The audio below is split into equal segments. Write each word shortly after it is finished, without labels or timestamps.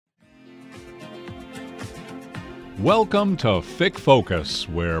Welcome to FICC Focus,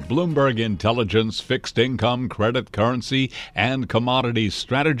 where Bloomberg Intelligence fixed income, credit, currency, and commodities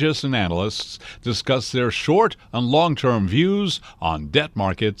strategists and analysts discuss their short and long-term views on debt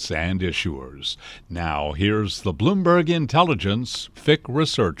markets and issuers. Now, here's the Bloomberg Intelligence FICC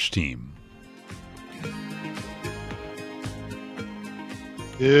research team.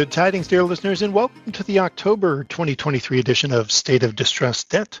 Good tidings, dear listeners, and welcome to the October 2023 edition of State of Distressed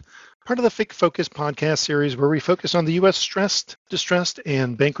Debt, part of the FICC Focus podcast series where we focus on the U.S. stressed, distressed,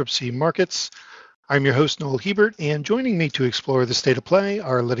 and bankruptcy markets. I'm your host, Noel Hebert, and joining me to explore the state of play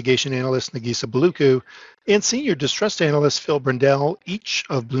are litigation analyst Negisa Balluku and senior distressed analyst Philip Brendel, each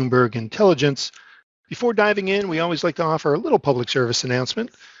of Bloomberg Intelligence. Before diving in, we always like to offer a little public service announcement.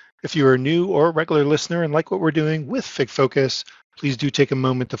 If you're a new or a regular listener and like what we're doing with FICC Focus, please do take a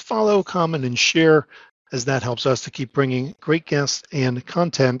moment to follow, comment, and share, as that helps us to keep bringing great guests and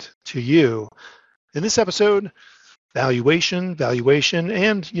content to you. In this episode, valuation,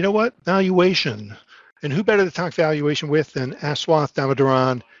 and you know what? Valuation. And who better to talk valuation with than Aswath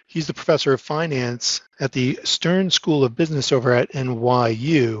Damodaran? He's the professor of finance at the Stern School of Business over at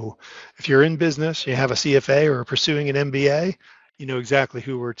NYU. If you're in business, you have a CFA or are pursuing an MBA, you know exactly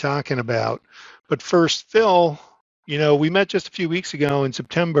who we're talking about. But first, Phil, you know, we met just a few weeks ago in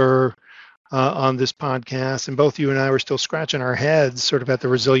September on this podcast, and both you and I were still scratching our heads sort of at the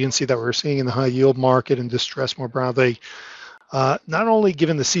resiliency that we're seeing in the high yield market and distress more broadly, not only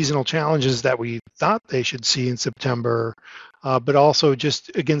given the seasonal challenges that we thought they should see in September, but also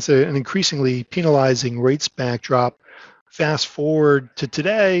just against an increasingly penalizing rates backdrop. Fast forward to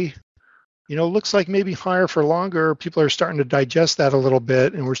today, you know, looks like maybe higher for longer. People are starting to digest that a little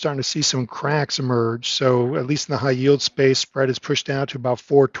bit, and we're starting to see some cracks emerge. So at least in the high yield space, spread is pushed down to about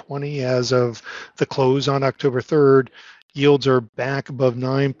 420 as of the close on October 3rd. Yields are back above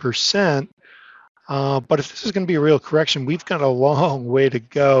 9%. But if this is going to be a real correction, we've got a long way to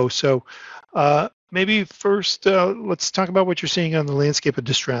go. So maybe first, let's talk about what you're seeing on the landscape of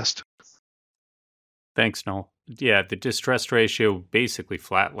distressed. Thanks, Noel. Yeah, the distressed ratio basically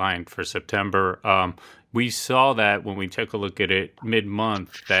flatlined for September. We saw that when we took a look at it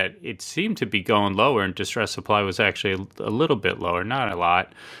mid-month, that it seemed to be going lower, and distressed supply was actually a little bit lower, not a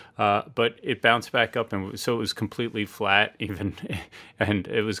lot, but it bounced back up, and so it was completely flat even, and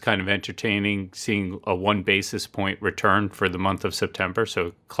it was kind of entertaining seeing a 1 basis point return for the month of September.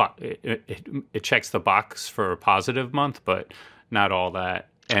 So it checks the box for a positive month, but not all that.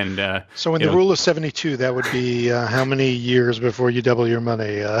 And so in the rule of 72, that would be how many years before you double your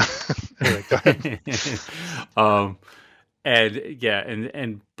money? Anyway, go ahead.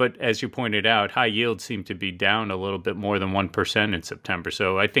 But as you pointed out, high yield seemed to be down a little bit more than 1% in September.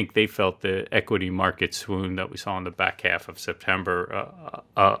 So I think they felt the equity market swoon that we saw in the back half of September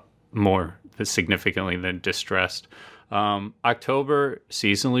more significantly than distressed. October,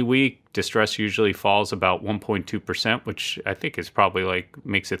 seasonally weak. Distress usually falls about 1.2%, which I think is probably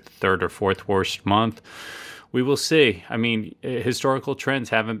makes it the third or fourth worst month. We will see. I mean, historical trends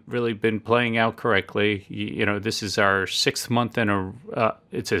haven't really been playing out correctly. You know, this is our sixth month our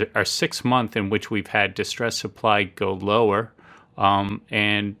sixth month in which we've had distress supply go lower,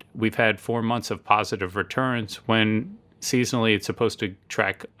 and we've had 4 months of positive returns when seasonally it's supposed to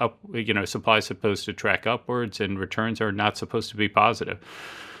track up. You know, supply is supposed to track upwards, and returns are not supposed to be positive.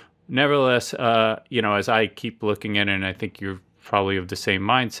 Nevertheless, you know, as I keep looking at it, and I think you're probably of the same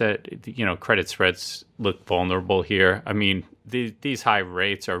mindset, you know, credit spreads look vulnerable here. I mean, these high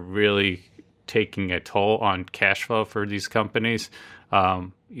rates are really taking a toll on cash flow for these companies.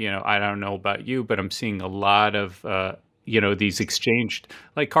 You know, I don't know about you, but I'm seeing a lot of, you know, these exchanged,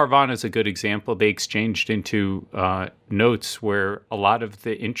 like Carvana is a good example. They exchanged into notes where a lot of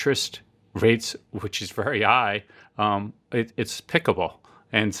the interest rates, which is very high, it's pickable.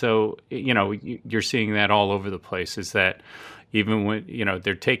 And so, you know, you're seeing that all over the place, is that even when, you know,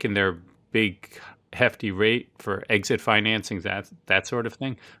 they're taking their big hefty rate for exit financing, that sort of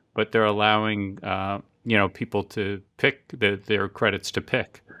thing, but they're allowing, you know, people to pick their credits to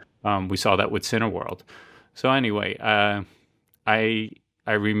pick. We saw that with Cineworld. So anyway, I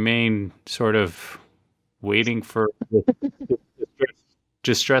remain sort of waiting for the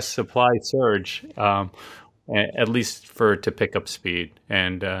distressed supply surge, at least for it to pick up speed.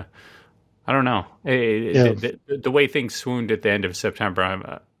 And I don't know. The way things swooned at the end of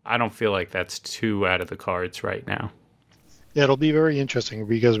September, I don't feel like that's too out of the cards right now. Yeah, it'll be very interesting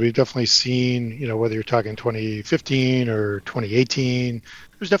because we've definitely seen, you know, whether you're talking 2015 or 2018,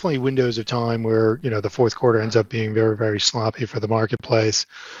 there's definitely windows of time where, you know, the fourth quarter ends up being very, very sloppy for the marketplace.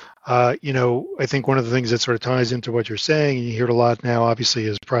 You know, I think one of the things that sort of ties into what you're saying, and you hear it a lot now, obviously,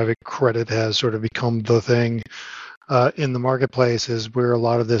 is private credit has sort of become the thing. in the marketplace is where a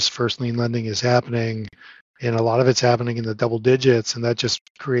lot of this first lien lending is happening, and a lot of it's happening in the double digits, and that just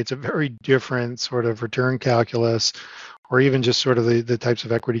creates a very different sort of return calculus, or even just sort of the types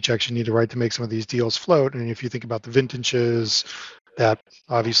of equity checks you need to write to make some of these deals float. And if you think about the vintages that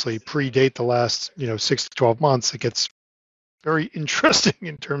obviously predate the last 6 to 12 months, it gets very interesting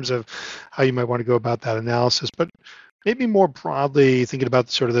in terms of how you might want to go about that analysis. But maybe more broadly, thinking about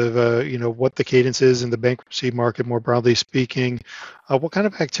sort of what the cadence is in the bankruptcy market, more broadly speaking, what kind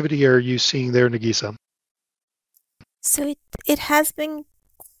of activity are you seeing there, Negisa? So it has been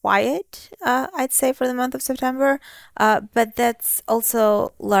quiet, I'd say, for the month of September, but that's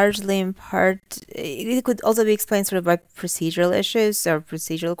also largely in part, it could also be explained sort of by procedural issues or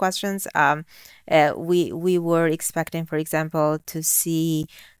procedural questions. We were expecting, for example, to see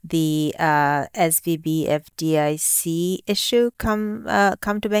the SVB FDIC issue come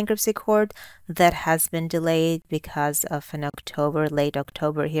to bankruptcy court. That has been delayed because of an late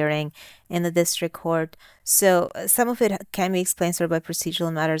October hearing in the district court. So some of it can be explained sort of by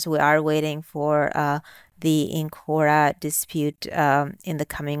procedural matters. We are waiting for the Incora dispute in the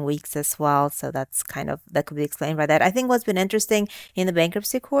coming weeks as well. So that could be explained by that. I think what's been interesting in the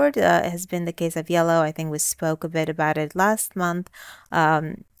bankruptcy court has been the case of Yellow. I think we spoke a bit about it last month.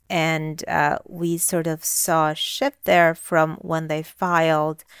 And we sort of saw a shift there from when they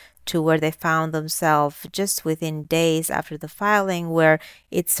filed to where they found themselves just within days after the filing, where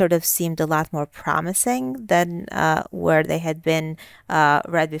it sort of seemed a lot more promising than where they had been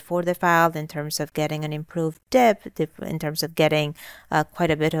right before they filed, in terms of getting an improved dip, in terms of getting quite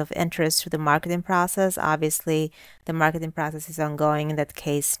a bit of interest through the marketing process. Obviously, the marketing process is ongoing in that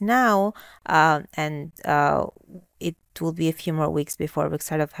case now, and it will be a few more weeks before we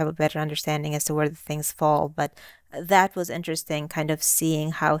sort of have a better understanding as to where the things fall. But that was interesting, kind of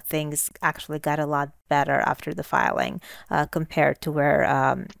seeing how things actually got a lot better after the filing compared to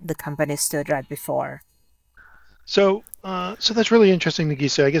where the company stood right before. So that's really interesting,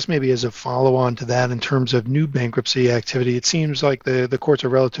 Negisa. I guess maybe as a follow-on to that, in terms of new bankruptcy activity, it seems like the courts are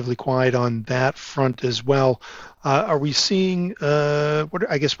relatively quiet on that front as well. Are we seeing what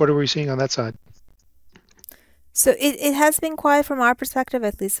are we seeing on that side? So it has been quiet from our perspective,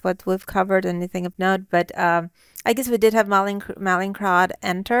 at least what we've covered, anything of note. But I guess we did have Mallinckrodt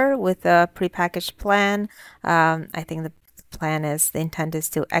enter with a prepackaged plan. I think the intent is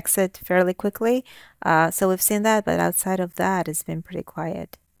to exit fairly quickly. So we've seen that, but outside of that, it's been pretty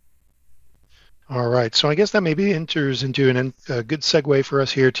quiet. All right. So I guess that maybe enters into a good segue for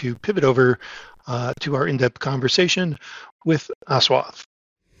us here to pivot over to our in-depth conversation with Aswath.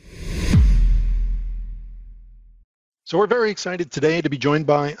 So we're very excited today to be joined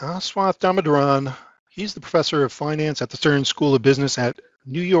by Aswath Damodaran. He's the professor of finance at the Stern School of Business at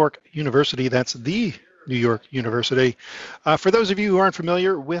New York University. That's the New York University. For those of you who aren't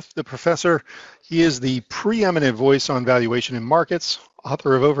familiar with the professor, he is the preeminent voice on valuation in markets,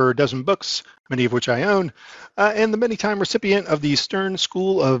 author of over a dozen books, many of which I own, and the many-time recipient of the Stern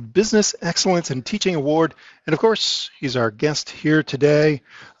School of Business Excellence and Teaching Award. And of course, he's our guest here today.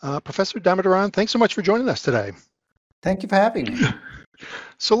 Professor Damodaran, thanks so much for joining us today. Thank you for having me.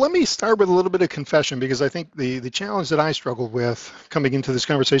 So let me start with a little bit of confession, because I think the challenge that I struggled with coming into this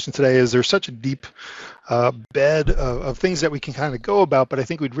conversation today is there's such a deep bed of things that we can kind of go about, but I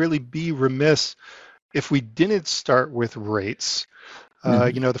think we'd really be remiss if we didn't start with rates.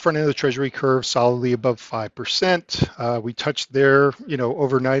 The front end of the Treasury curve solidly above 5%. We touched there,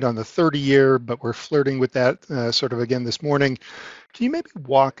 overnight on the 30-year, but we're flirting with that sort of again this morning. Can you maybe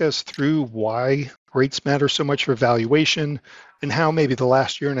walk us through why rates matter so much for valuation, and how maybe the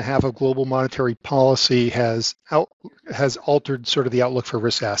last year and a half of global monetary policy has altered sort of the outlook for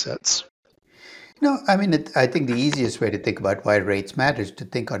risk assets? I think the easiest way to think about why rates matter is to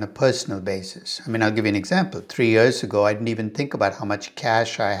think on a personal basis. I'll give you an example. 3 years ago, I didn't even think about how much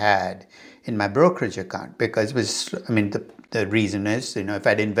cash I had in my brokerage account, because it was, the reason is, if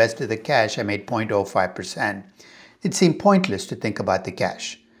I'd invested the cash, I made 0.05%. It seemed pointless to think about the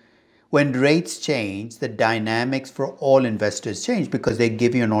cash. When rates change, the dynamics for all investors change because they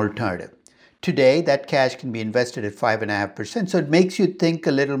give you an alternative. Today, that cash can be invested at 5.5%, so it makes you think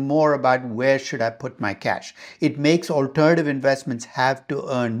a little more about where should I put my cash. It makes alternative investments have to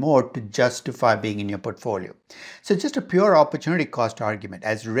earn more to justify being in your portfolio. So it's just a pure opportunity cost argument.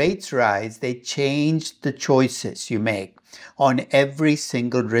 As rates rise, they change the choices you make on every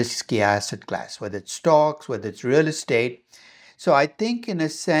single risky asset class, whether it's stocks, whether it's real estate. So I think, in a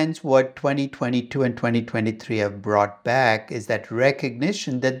sense, what 2022 and 2023 have brought back is that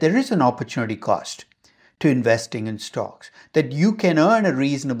recognition that there is an opportunity cost to investing in stocks, that you can earn a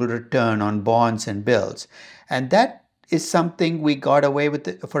reasonable return on bonds and bills. And that is something we got away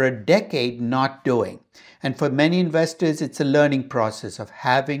with for a decade not doing. And for many investors, it's a learning process of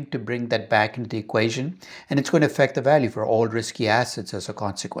having to bring that back into the equation, and it's going to affect the value for all risky assets as a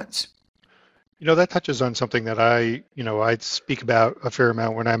consequence. That touches on something that I speak about a fair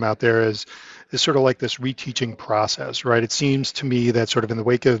amount when I'm out there is sort of like this reteaching process, right? It seems to me that sort of in the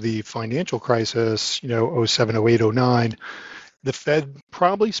wake of the financial crisis, 07, 08, 09, the Fed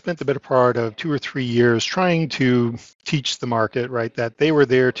probably spent the better part of 2 or 3 years trying to teach the market, right, that they were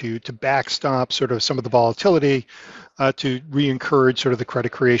there to backstop sort of some of the volatility, to re-encourage sort of the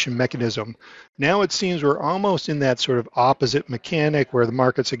credit creation mechanism. Now it seems we're almost in that sort of opposite mechanic where the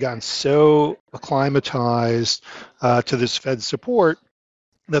markets have gotten so acclimatized to this Fed support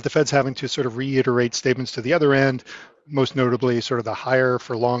that the Fed's having to sort of reiterate statements to the other end, most notably sort of the higher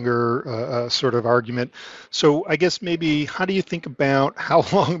for longer sort of argument. So I guess maybe how do you think about how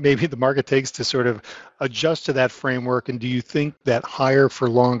long maybe the market takes to sort of adjust to that framework? And do you think that higher for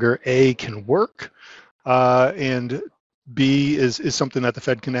longer, A, can work? And B, is something that the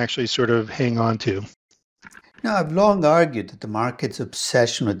Fed can actually sort of hang on to? Now, I've long argued that the market's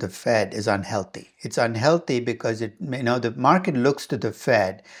obsession with the Fed is unhealthy. It's unhealthy because the market looks to the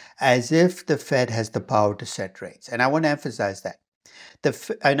Fed as if the Fed has the power to set rates. And I want to emphasize that.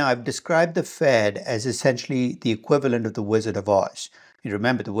 I know I've described the Fed as essentially the equivalent of the Wizard of Oz. You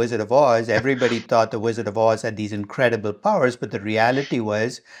remember the Wizard of Oz, everybody thought the Wizard of Oz had these incredible powers, but the reality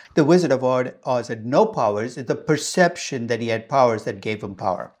was the Wizard of Oz had no powers. It's the perception that he had powers that gave him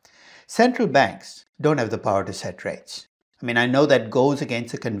power. Central banks don't have the power to set rates. I mean, I know that goes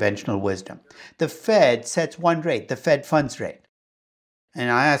against the conventional wisdom. The Fed sets one rate, the Fed funds rate.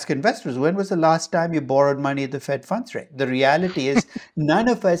 And I ask investors, when was the last time you borrowed money at the Fed funds rate? The reality is none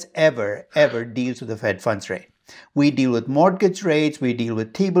of us ever deals with the Fed funds rate. We deal with mortgage rates, we deal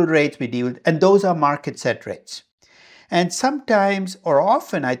with T-bill rates, and those are market set rates. And sometimes, or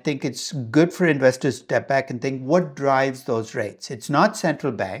often, I think it's good for investors to step back and think, what drives those rates? It's not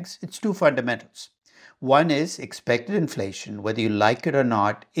central banks, it's two fundamentals. One is expected inflation, whether you like it or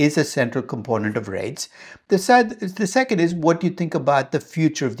not, is a central component of rates. The second is what you think about the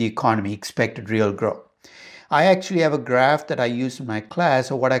future of the economy, expected real growth. I actually have a graph that I use in my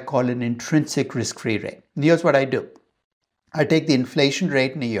class of what I call an intrinsic risk-free rate. And here's what I do. I take the inflation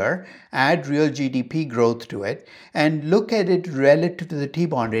rate in a year, add real GDP growth to it, and look at it relative to the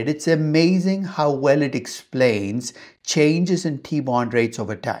T-bond rate. It's amazing how well it explains changes in T-bond rates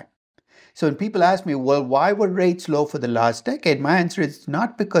over time. So when people ask me, well, why were rates low for the last decade? My answer is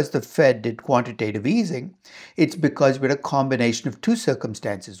not because the Fed did quantitative easing. It's because we had a combination of two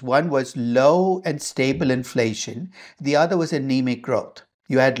circumstances. One was low and stable inflation. The other was anemic growth.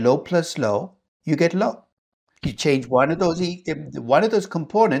 You add low plus low, you get low. You change one of those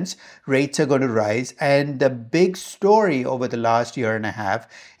components, rates are going to rise. And the big story over the last year and a half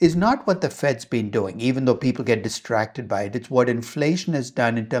is not what the Fed's been doing, even though people get distracted by it. It's what inflation has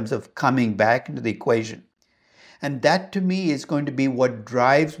done in terms of coming back into the equation. And that to me is going to be what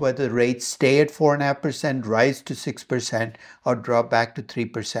drives whether rates stay at 4.5%, rise to 6%, or drop back to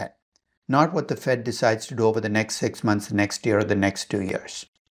 3%. Not what the Fed decides to do over the next 6 months, the next year, or the next 2 years.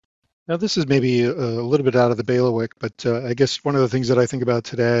 Now, this is maybe a little bit out of the bailiwick, but I guess one of the things that I think about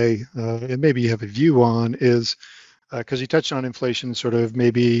today, and maybe you have a view on, is because you touched on inflation, sort of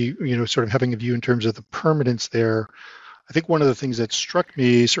maybe, sort of having a view in terms of the permanence there. I think one of the things that struck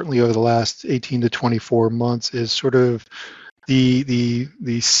me, certainly over the last 18 to 24 months, is sort of the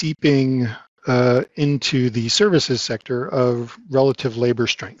seeping into the services sector of relative labor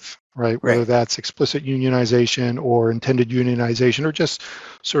strength, right? Whether that's explicit unionization or intended unionization, or just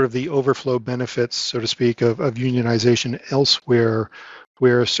sort of the overflow benefits, so to speak, of unionization elsewhere,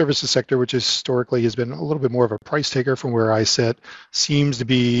 where services sector, which historically has been a little bit more of a price taker from where I sit, seems to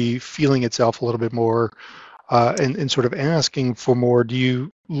be feeling itself a little bit more and sort of asking for more. Do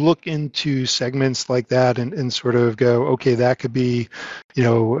you look into segments like that and sort of go, okay, that could be,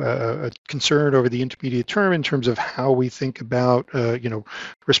 a concern over the intermediate term in terms of how we think about,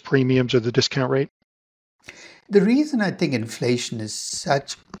 risk premiums or the discount rate? The reason I think inflation is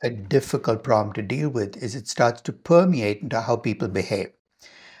such a difficult problem to deal with is it starts to permeate into how people behave.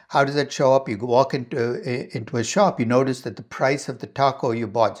 How does that show up? You walk into a shop, you notice that the price of the taco you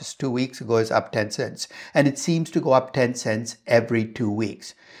bought just 2 weeks ago is up 10 cents. And it seems to go up 10 cents every 2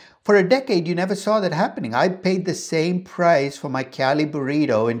 weeks. For a decade, you never saw that happening. I paid the same price for my Cali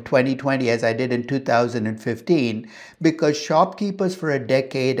burrito in 2020 as I did in 2015 because shopkeepers for a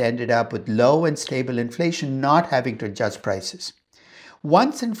decade ended up with low and stable inflation, not having to adjust prices.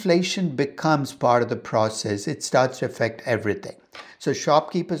 Once inflation becomes part of the process, it starts to affect everything. So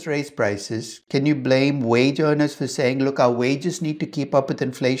shopkeepers raise prices. Can you blame wage earners for saying, look, our wages need to keep up with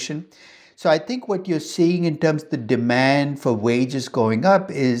inflation? So I think what you're seeing in terms of the demand for wages going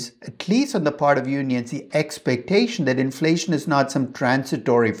up is, at least on the part of unions, the expectation that inflation is not some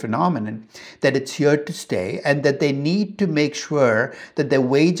transitory phenomenon, that it's here to stay, and that they need to make sure that their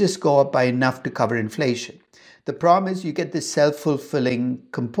wages go up by enough to cover inflation. The problem is you get this self-fulfilling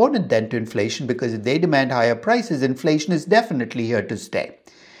component then to inflation, because if they demand higher prices, inflation is definitely here to stay.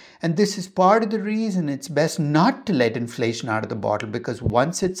 And this is part of the reason it's best not to let inflation out of the bottle, because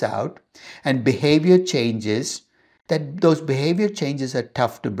once it's out and behavior changes, that those behavior changes are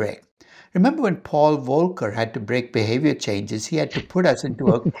tough to break. Remember when Paul Volcker had to break behavior changes, he had to put us into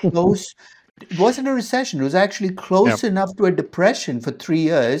a close, it wasn't a recession, it was actually close enough to a depression for 3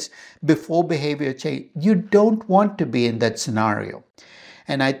 years before behavior change. You don't want to be in that scenario.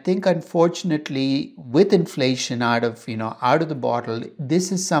 And I think, unfortunately, with inflation out of the bottle,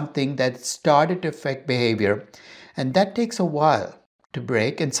 this is something that started to affect behavior. And that takes a while to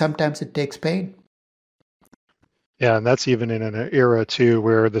break, and sometimes it takes pain. Yeah, and that's even in an era, too,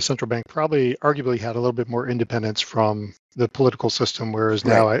 where the central bank probably arguably had a little bit more independence from the political system, whereas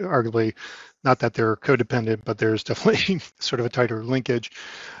now, arguably, not that they're codependent, but there's definitely sort of a tighter linkage.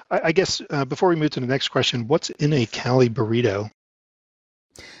 I guess before we move to the next question, what's in a Cali burrito?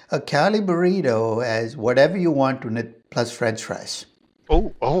 A Cali burrito has whatever you want in it, plus French fries.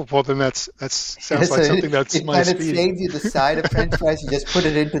 Oh, well then that sounds like something that's my speed. It kind of saves you the side of French fries. You just put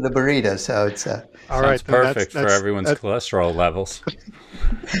it into the burrito, so it's all right. Perfect for everyone's cholesterol levels.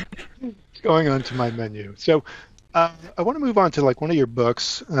 Going on to my menu. So I want to move on to one of your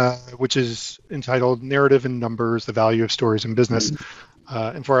books, which is entitled "Narrative and Numbers: The Value of Stories in Business."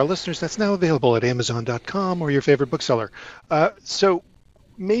 And for our listeners, that's now available at Amazon.com or your favorite bookseller. So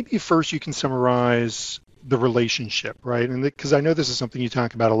maybe first you can summarize the relationship, right? And because I know this is something you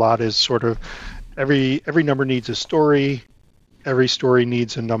talk about a lot, is sort of every number needs a story, every story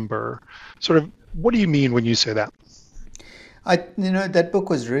needs a number. Sort of, what do you mean when you say that? That book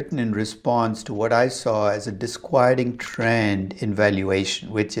was written in response to what I saw as a disquieting trend in valuation,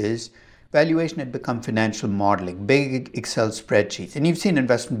 which is valuation had become financial modeling, big Excel spreadsheets. And you've seen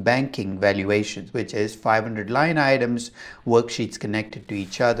investment banking valuations, which is 500 line items, worksheets connected to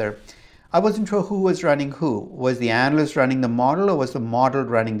each other. I wasn't sure who was running who. Was the analyst running the model, or was the model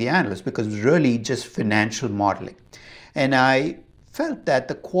running the analyst? Because it was really just financial modeling. And I felt that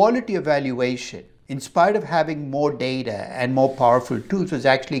the quality of valuation, in spite of having more data and more powerful tools, was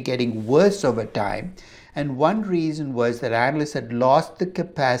actually getting worse over time. And one reason was that analysts had lost the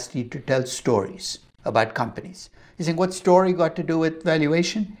capacity to tell stories about companies. You think, what story got to do with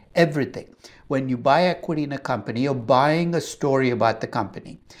valuation? Everything. When you buy equity in a company, you're buying a story about the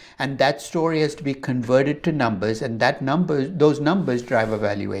company. And that story has to be converted to numbers, and those numbers drive a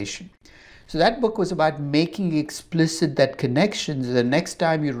valuation. So that book was about making explicit that connection. The next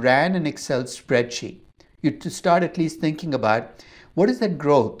time you ran an Excel spreadsheet, you'd start at least thinking about, what is that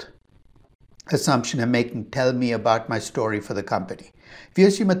growth assumption I'm making tell me about my story for the company? If you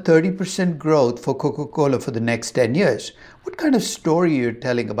assume a 30% growth for Coca-Cola for the next 10 years, what kind of story are you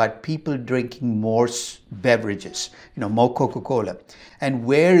telling about people drinking more beverages, more Coca-Cola? And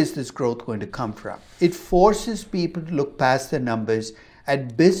where is this growth going to come from? It forces people to look past the numbers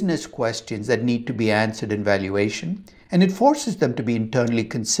at business questions that need to be answered in valuation. And it forces them to be internally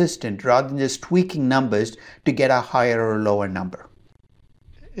consistent rather than just tweaking numbers to get a higher or lower number.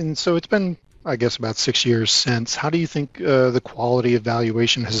 And so it's been, I guess, about 6 years since. How do you think the quality of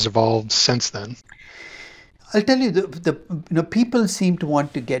valuation has evolved since then? I'll tell you, people seem to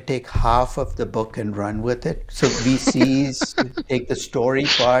want to take half of the book and run with it. So VCs take the story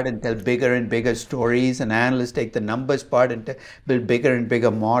part and tell bigger and bigger stories, and analysts take the numbers part and build bigger and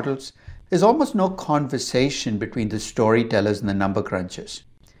bigger models. There's almost no conversation between the storytellers and the number crunchers.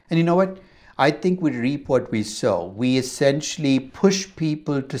 And you know what? I think we reap what we sow. We essentially push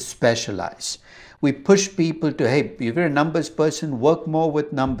people to specialize. We push people to, hey, if you're a numbers person, work more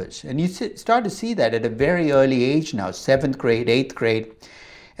with numbers. And you start to see that at a very early age now, 7th grade, 8th grade.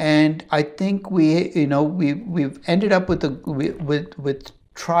 And I think we've ended up with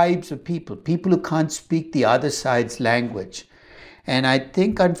tribes of people who can't speak the other side's language. And I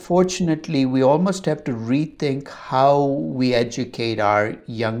think, unfortunately, we almost have to rethink how we educate our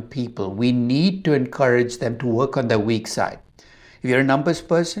young people. We need to encourage them to work on their weak side. If you're a numbers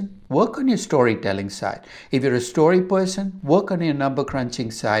person, work on your storytelling side. If you're a story person, work on your number crunching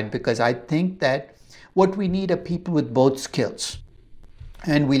side, because I think that what we need are people with both skills.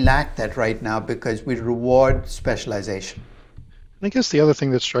 And we lack that right now because we reward specialization. I guess the other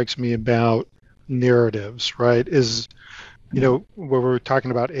thing that strikes me about narratives, right, is, where we're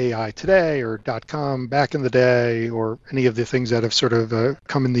talking about AI today or .com back in the day or any of the things that have sort of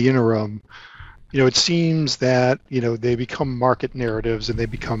come in the interim, it seems that, they become market narratives and they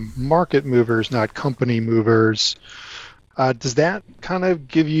become market movers, not company movers. Does that kind of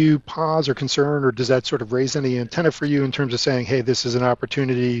give you pause or concern, or does that sort of raise any antenna for you in terms of saying, hey, this is an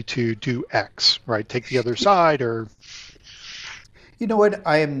opportunity to do X, right? Take the other side, or... You know what?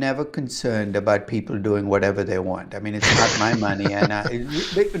 I am never concerned about people doing whatever they want. I mean, it's not my money, and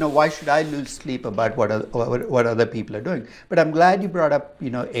why should I lose sleep about what other people are doing? But I'm glad you brought up,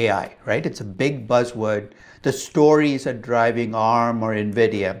 AI, right? It's a big buzzword. The stories are driving ARM or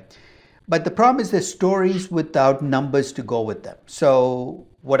NVIDIA, but the problem is there's stories without numbers to go with them. So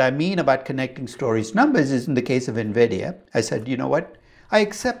what I mean about connecting stories numbers is in the case of NVIDIA, I said, you know what? I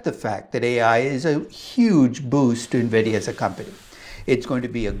accept the fact that AI is a huge boost to NVIDIA as a company. It's going to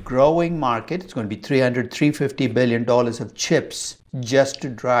be a growing market. It's going to be $350 billion of chips just to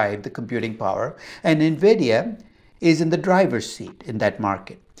drive the computing power. And NVIDIA is in the driver's seat in that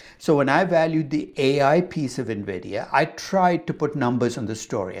market. So when I valued the AI piece of NVIDIA, I tried to put numbers on the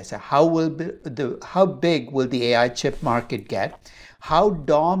story. I said, how big will the AI chip market get? How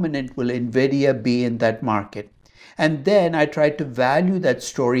dominant will NVIDIA be in that market? And then I tried to value that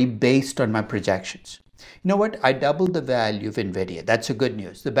story based on my projections. You know what? I doubled the value of NVIDIA. That's the good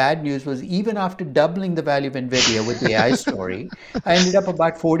news. The bad news was even after doubling the value of NVIDIA with the AI story, I ended up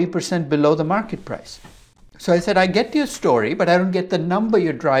about 40% below the market price. So I said, I get your story, but I don't get the number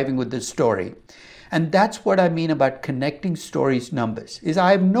you're driving with this story. And that's what I mean about connecting stories numbers, is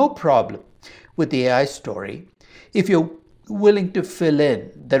I have no problem with the AI story if you're willing to fill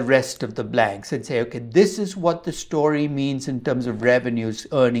in the rest of the blanks and say, okay, this is what the story means in terms of revenues,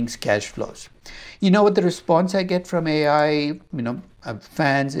 earnings, cash flows. You know what the response I get from AI,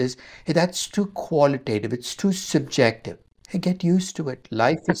 fans is, hey, that's too qualitative. It's too subjective. Hey, get used to it.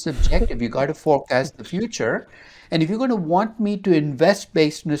 Life is subjective. You got to forecast the future. And if you're going to want me to invest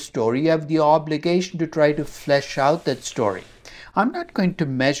based on a story, you have the obligation to try to flesh out that story. I'm not going to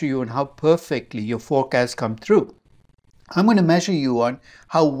measure you on how perfectly your forecasts come through. I'm going to measure you on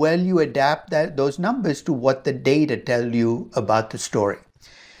how well you adapt those numbers to what the data tell you about the story.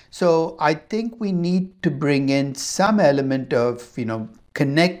 So I think we need to bring in some element of,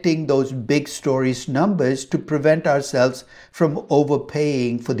 connecting those big stories numbers to prevent ourselves from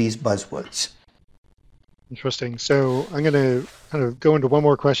overpaying for these buzzwords. Interesting. So I'm going to kind of go into one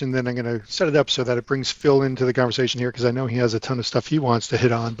more question, then I'm going to set it up so that it brings Phil into the conversation here, because I know he has a ton of stuff he wants to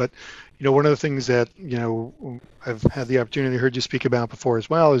hit on. But, one of the things that, I've had the opportunity to hear you speak about before as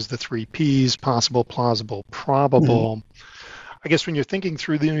well is the 3 Ps: possible, plausible, probable. Mm-hmm. I guess when you're thinking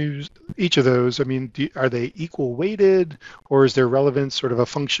through each of those, I mean, are they equal weighted, or is their relevance sort of a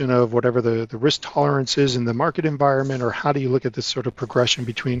function of whatever the risk tolerance is in the market environment, or how do you look at this sort of progression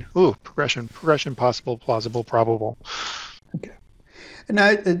between progression, possible, plausible, probable? Okay. And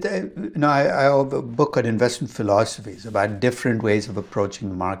I have a book on investment philosophies about different ways of approaching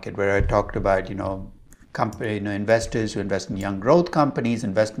the market, where I talked about, investors who invest in young growth companies,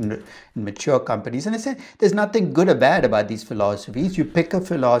 invest in mature companies. And I said, there's nothing good or bad about these philosophies. You pick a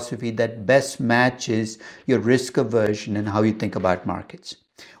philosophy that best matches your risk aversion and how you think about markets.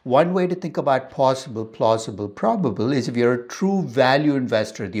 One way to think about possible, plausible, probable is if you're a true value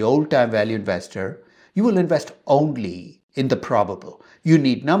investor, the old-time value investor, you will invest only in the probable. You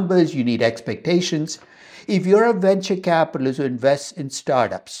need numbers, you need expectations. If you're a venture capitalist who invests in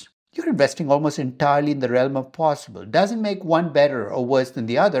startups, you're investing almost entirely in the realm of possible. Doesn't make one better or worse than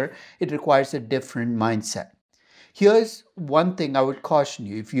the other. It requires a different mindset. Here's one thing I would caution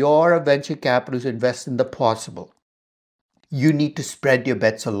you. If you're a venture capitalist who invests in the possible, you need to spread your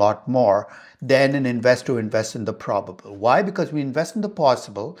bets a lot more than an investor who invests in the probable. Why? Because when you invest in the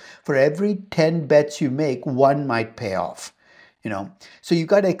possible, for every 10 bets you make, one might pay off. So you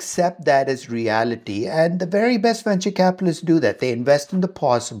got to accept that as reality. And the very best venture capitalists do that. They invest in the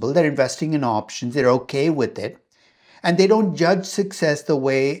possible. They're investing in options. They're okay with it. And they don't judge success the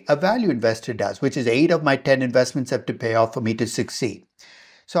way a value investor does, which is 8 of my 10 investments have to pay off for me to succeed.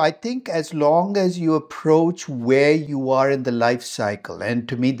 So I think as long as you approach where you are in the life cycle, and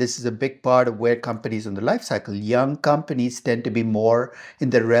to me, this is a big part of where companies in the life cycle, young companies tend to be more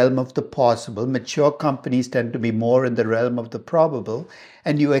in the realm of the possible, mature companies tend to be more in the realm of the probable,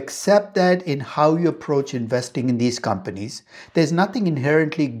 and you accept that in how you approach investing in these companies. There's nothing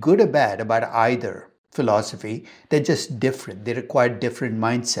inherently good or bad about either philosophy. They're just different. They require different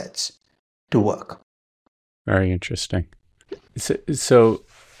mindsets to work. Very interesting. So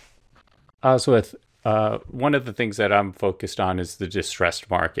Aswath, one of the things that I'm focused on is the distressed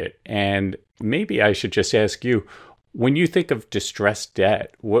market. And maybe I should just ask you, when you think of distressed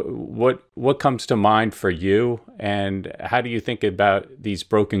debt, what comes to mind for you, and how do you think about these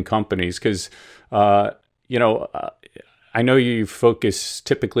broken companies? Because I know you focus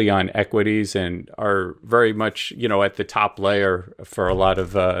typically on equities and are very much at the top layer for a lot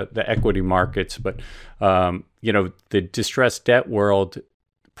of the equity markets, but the distressed debt world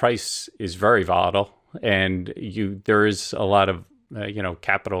price is very volatile, and there is a lot of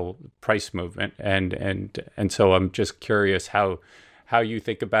capital price movement, and so I'm just curious how you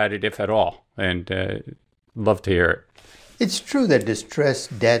think about it, if at all, and love to hear it. It's true that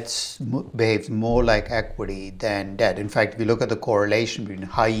distressed debts behaves more like equity than debt. In fact, if you look at the correlation between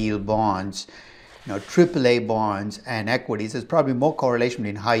high yield bonds, AAA bonds and equities, there's probably more correlation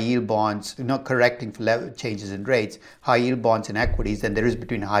between high yield bonds, not correcting for changes in rates, high yield bonds and equities than there is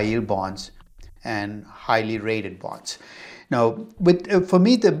between high yield bonds and highly rated bonds. Now, for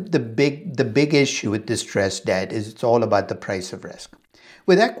me, the big issue with distressed debt is it's all about the price of risk.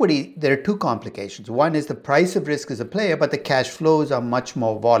 With equity, there are two complications. One is the price of risk as a player, but the cash flows are much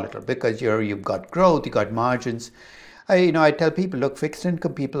more volatile because you've got growth, you've got margins. I tell people, look, fixed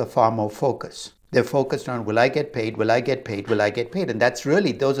income people are far more focused. They're focused on, will I get paid? Will I get paid? Will I get paid? And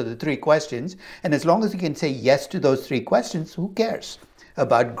those are the three questions. And as long as you can say yes to those three questions, who cares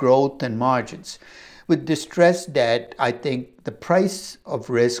about growth and margins? With distressed debt, I think the price of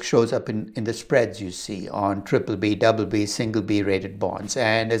risk shows up in the spreads you see on BBB, BB, single B rated bonds.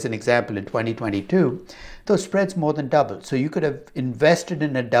 And as an example, in 2022, those spreads more than doubled. So you could have invested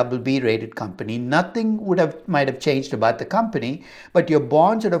in a BB rated company. Nothing might have changed about the company, but your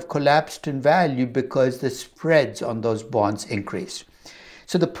bonds would have collapsed in value because the spreads on those bonds increased.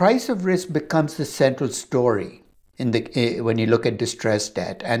 So the price of risk becomes the central story when you look at distressed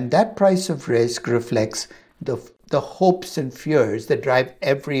debt, and that price of risk reflects the hopes and fears that drive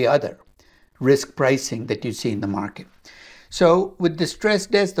every other risk pricing that you see in the market. So with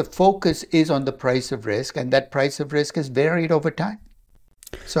distressed debts, the focus is on the price of risk, and that price of risk has varied over time.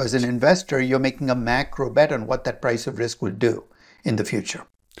 So as an investor, you're making a macro bet on what that price of risk will do in the future.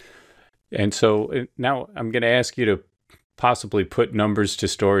 And so now I'm going to ask you to possibly put numbers to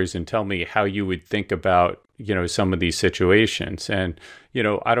stories and tell me how you would think about some of these situations. And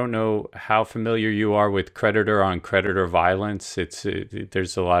I don't know how familiar you are with creditor on creditor violence.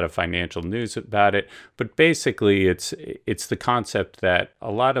 There's a lot of financial news about it, but basically it's the concept that a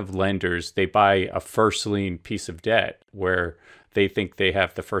lot of lenders, they buy a first lien piece of debt where they think they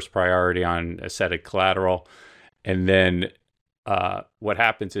have the first priority on a set of collateral, and then what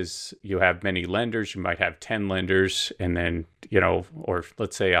happens is you have many lenders. You might have 10 lenders, and then, or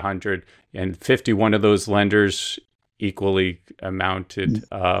let's say 100, and 51 of those lenders equally amounted,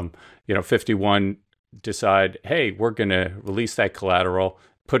 51 decide, hey, we're going to release that collateral,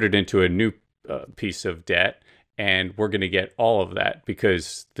 put it into a new piece of debt, and we're going to get all of that,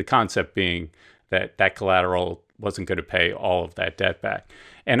 because the concept being that that collateral wasn't going to pay all of that debt back.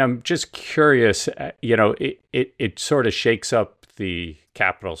 And I'm just curious, it sort of shakes up the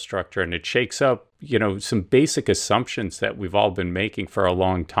capital structure, and it shakes up, some basic assumptions that we've all been making for a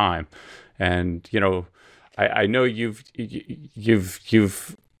long time. And, I know you've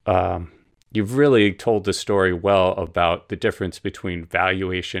really told the story well about the difference between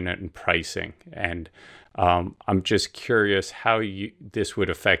valuation and pricing. And I'm just curious how this would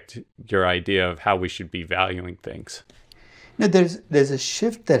affect your idea of how we should be valuing things. Now, there's a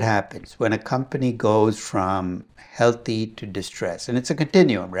shift that happens when a company goes from healthy to distress. And it's a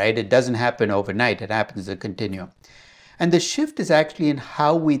continuum, right? It doesn't happen overnight. It happens as a continuum. And the shift is actually in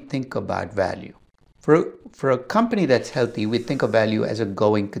how we think about value. For a company that's healthy, we think of value as a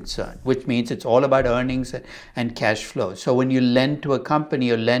going concern, which means it's all about earnings and cash flow. So when you lend to a company,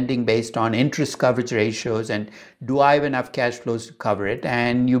 you're lending based on interest coverage ratios and do I have enough cash flows to cover it?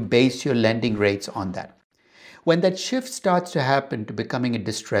 And you base your lending rates on that. When that shift starts to happen to becoming a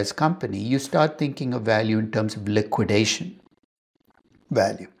distressed company, you start thinking of value in terms of liquidation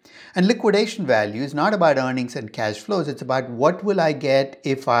value. And liquidation value is not about earnings and cash flows. It's about what will I get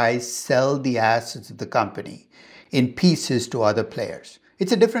if I sell the assets of the company in pieces to other players.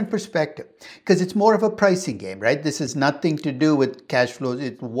 It's a different perspective because it's more of a pricing game, right? This has nothing to do with cash flows.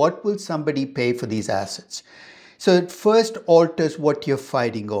 It's what will somebody pay for these assets? So it first alters what you're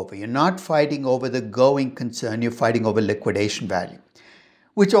fighting over. You're not fighting over the going concern, you're fighting over liquidation value,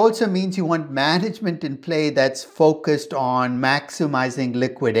 which also means you want management in play that's focused on maximizing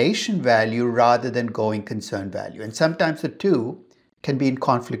liquidation value rather than going concern value. And sometimes the two can be in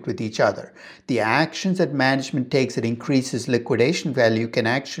conflict with each other. The actions that management takes that increases liquidation value can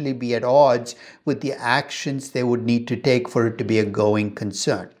actually be at odds with the actions they would need to take for it to be a going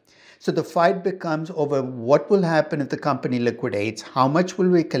concern. So the fight becomes over what will happen if the company liquidates, how much will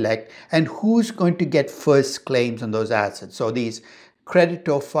we collect, and who's going to get first claims on those assets. So these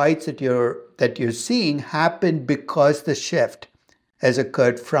creditor fights that you're seeing happen because the shift has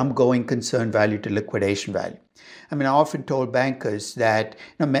occurred from going concern value to liquidation value. I mean, I often told bankers that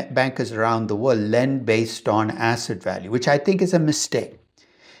bankers around the world lend based on asset value, which I think is a mistake.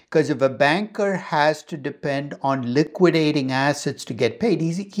 Because if a banker has to depend on liquidating assets to get paid,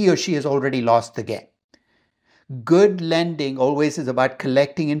 he or she has already lost the game. Good lending always is about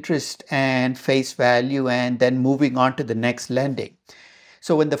collecting interest and face value and then moving on to the next lending.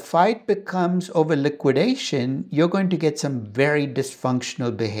 So when the fight becomes over liquidation, you're going to get some very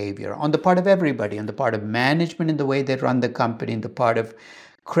dysfunctional behavior on the part of everybody, on the part of management in the way they run the company, on the part of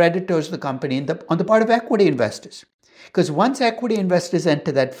creditors of the company, on the part of equity investors. Because once equity investors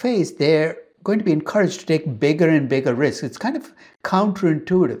enter that phase, they're going to be encouraged to take bigger and bigger risks. It's kind of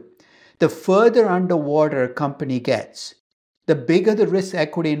counterintuitive. The further underwater a company gets, the bigger the risk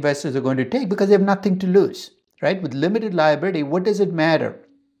equity investors are going to take because they have nothing to lose. Right? With limited liability, what does it matter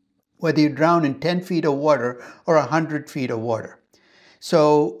whether you drown in 10 feet of water or 100 feet of water?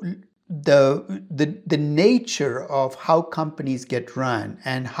 So the nature of how companies get run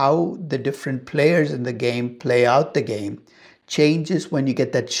and how the different players in the game play out the game changes when you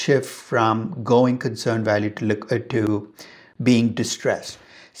get that shift from going concern value to being distressed.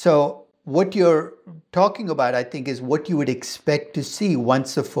 So what you're talking about, I think, is what you would expect to see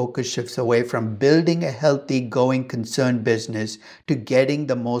once the focus shifts away from building a healthy going concern business to getting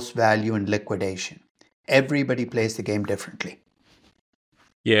the most value in liquidation. Everybody plays the game differently.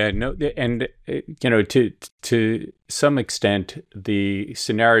 Yeah, no, and to some extent, the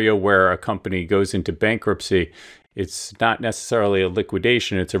scenario where a company goes into bankruptcy, it's not necessarily a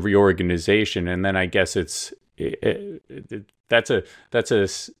liquidation; it's a reorganization, and then I guess that's a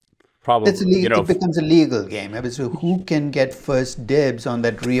problem. It becomes a legal game. So who can get first dibs on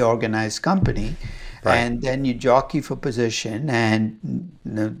that reorganized company? Right. And then you jockey for position, and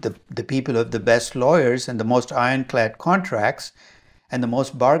the people of the best lawyers and the most ironclad contracts and the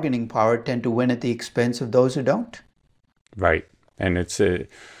most bargaining power tend to win at the expense of those who don't. Right. And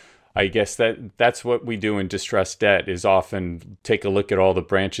I guess that's what we do in distressed debt is often take a look at all the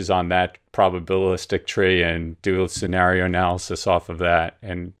branches on that probabilistic tree and do a scenario analysis off of that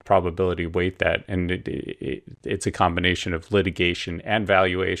and probability weight that. And it's a combination of litigation and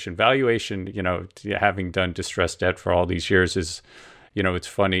valuation. Valuation, having done distressed debt for all these years is, it's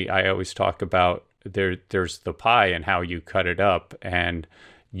funny. I always talk about there's the pie and how you cut it up, and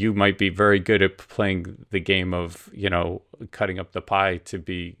you might be very good at playing the game of, cutting up the pie to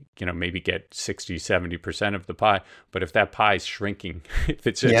be, maybe get 60, 70% of the pie. But if that pie is shrinking, if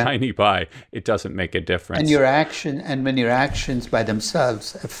it's a tiny pie, it doesn't make a difference. And when your actions by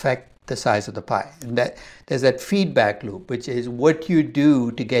themselves affect the size of the pie. And that there's that feedback loop, which is what you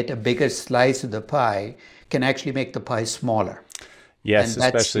do to get a bigger slice of the pie can actually make the pie smaller. Yes,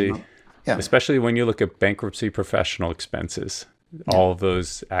 especially when you look at bankruptcy professional expenses. All of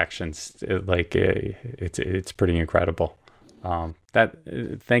those actions, it's pretty incredible.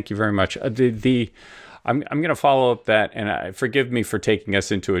 Thank you very much. I'm going to follow up that, and forgive me for taking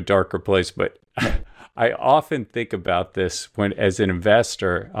us into a darker place, but I often think about this when, as an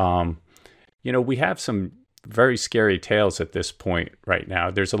investor, we have some very scary tales at this point right now.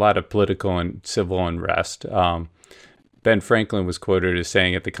 There's a lot of political and civil unrest. Ben Franklin was quoted as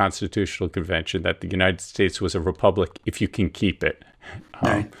saying at the Constitutional Convention that the United States was a republic if you can keep it.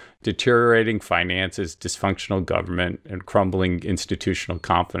 Right. Deteriorating finances, dysfunctional government, and crumbling institutional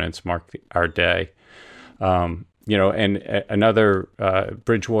confidence mark our day. And another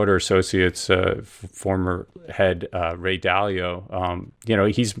Bridgewater Associates former head, Ray Dalio,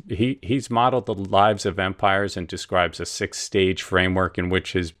 he's modeled the lives of empires and describes a 6-stage framework in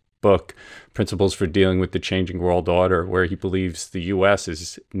which his book, Principles for Dealing with the Changing World Order, where he believes the U.S.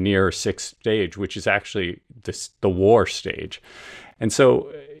 is near 6th stage, which is actually the war stage. And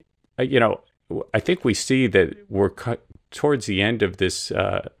so, I think we see that we're towards the end of this,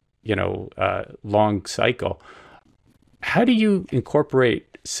 long cycle. How do you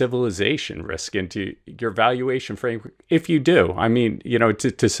incorporate civilization risk into your valuation framework? If you do, I mean,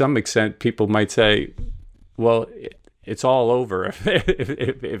 to some extent, people might say, well, it's all over if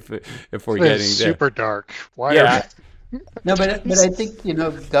we're getting there. Super dark. Why? Yeah. No, but I think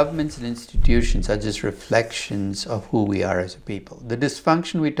governments and institutions are just reflections of who we are as a people. The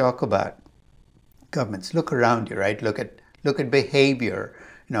dysfunction we talk about, governments, look around you, right? Look at Look at behavior,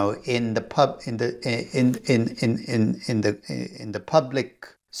 in the public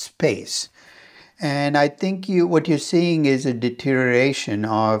space. And I think what you're seeing is a deterioration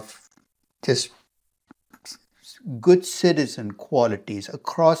of just good citizen qualities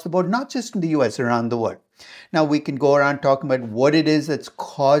across the board, not just in the US, around the world. Now, we can go around talking about what it is that's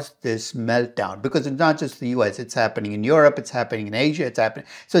caused this meltdown, because it's not just the US, it's happening in Europe, it's happening in Asia, it's happening.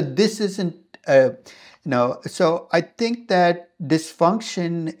 So this isn't, so I think that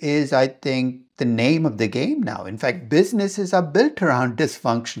dysfunction is, the name of the game now. In fact, businesses are built around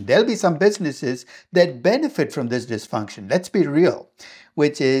dysfunction. There'll be some businesses that benefit from this dysfunction. Let's be real,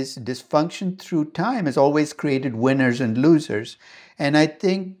 which is dysfunction through time has always created winners and losers. And I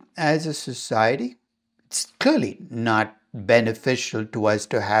think as a society, it's clearly not beneficial to us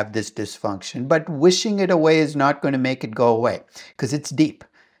to have this dysfunction, but wishing it away is not going to make it go away, because it's deep.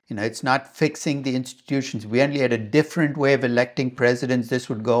 It's not fixing the institutions. We only had a different way of electing presidents, this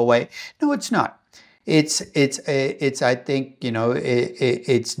would go away. No, it's not. It's I think,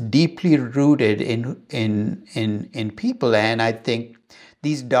 it's deeply rooted in people. And I think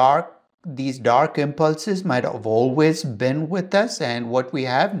these dark impulses might have always been with us. And what we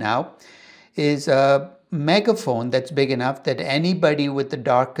have now is a megaphone that's big enough that anybody with the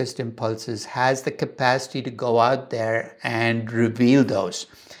darkest impulses has the capacity to go out there and reveal those.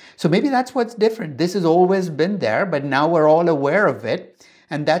 So maybe that's what's different. This has always been there, but now we're all aware of it,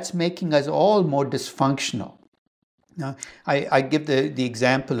 and that's making us all more dysfunctional. Now, I give the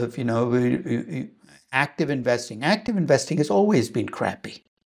example of, active investing. Active investing has always been crappy,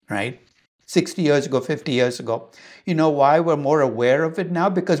 right? 60 years ago, 50 years ago. You know why we're more aware of it now?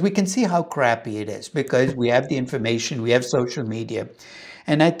 Because we can see how crappy it is, because we have the information, we have social media.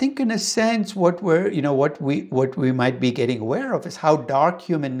 And I think in a sense, what we might be getting aware of is how dark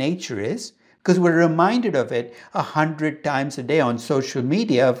human nature is, because we're reminded of it 100 times a day on social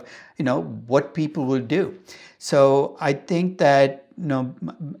media of, what people will do. So I think that,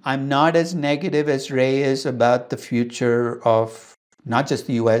 I'm not as negative as Ray is about the future of not just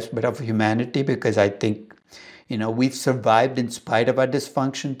the US, but of humanity, because I think, we've survived in spite of our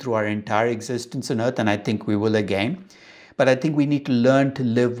dysfunction through our entire existence on Earth, and I think we will again. But I think we need to learn to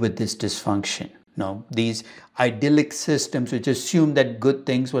live with this dysfunction. These idyllic systems which assume that good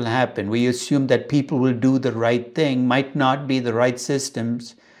things will happen. We assume that people will do the right thing, might not be the right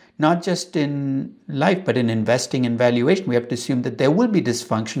systems, not just in life, but in investing and valuation. We have to assume that there will be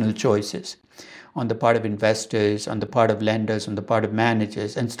dysfunctional choices on the part of investors, on the part of lenders, on the part of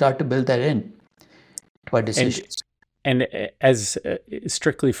managers, and start to build that in for decisions. And as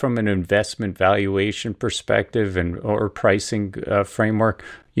strictly from an investment valuation perspective or pricing framework,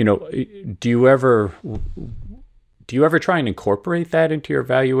 do you ever try and incorporate that into your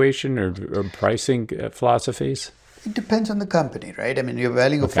valuation or pricing philosophies? It depends on the company, right? I mean, you're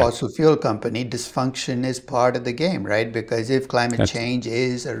valuing a fossil fuel company, dysfunction is part of the game, right? Because if climate change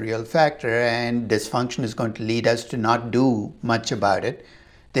is a real factor and dysfunction is going to lead us to not do much about it,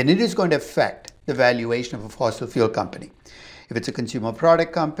 then it is going to affect the valuation of a fossil fuel company. If it's a consumer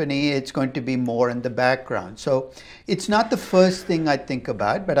product company, it's going to be more in the background. So it's not the first thing I think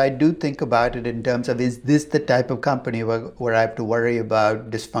about, but I do think about it in terms of, is this the type of company where I have to worry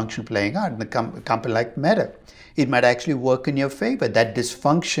about dysfunction playing out? In a company like Meta, it might actually work in your favor. That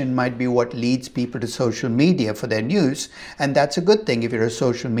dysfunction might be what leads people to social media for their news, and that's a good thing if you're a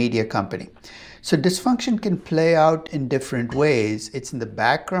social media company. So dysfunction can play out in different ways. It's in the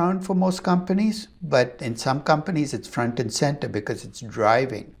background for most companies, but in some companies it's front and center because it's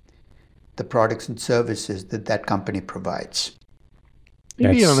driving the products and services that company provides.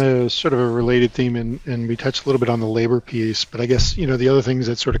 Maybe on a sort of a related theme, and we touched a little bit on the labor piece, but I guess, the other things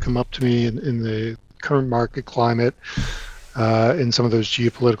that sort of come up to me in the current market climate, and some of those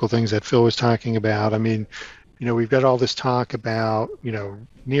geopolitical things that Phil was talking about. I mean, we've got all this talk about,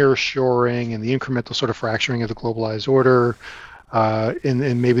 nearshoring and the incremental sort of fracturing of the globalized order,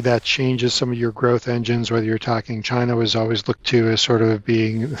 and maybe that changes some of your growth engines, whether you're talking China was always looked to as sort of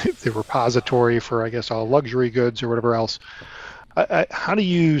being the repository for, I guess, all luxury goods or whatever else. How do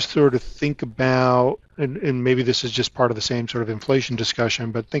you sort of think about, and maybe this is just part of the same sort of inflation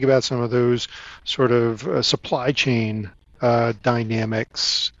discussion, but think about some of those sort of supply chain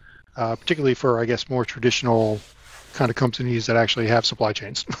dynamics, particularly for, I guess, more traditional kind of companies that actually have supply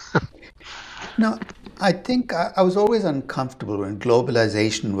chains? No, I think I was always uncomfortable when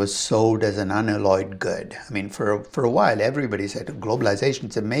globalization was sold as an unalloyed good. I mean, for a while, everybody said globalization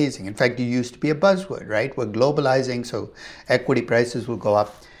is amazing. In fact, it used to be a buzzword, right? We're globalizing, so equity prices will go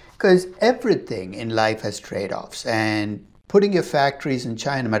up. Because everything in life has trade-offs. And putting your factories in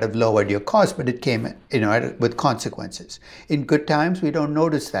China might have lowered your cost, but it came, with consequences. In good times, we don't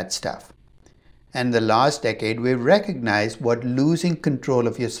notice that stuff. And in the last decade, we've recognized what losing control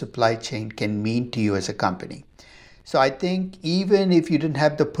of your supply chain can mean to you as a company. So I think even if you didn't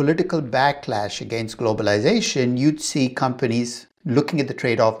have the political backlash against globalization, you'd see companies looking at the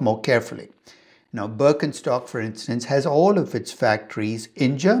trade-off more carefully. Birkenstock, for instance, has all of its factories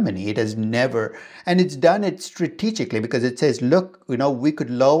in Germany. It has never, and it's done it strategically because it says, look, we could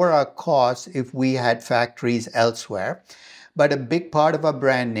lower our costs if we had factories elsewhere. But a big part of our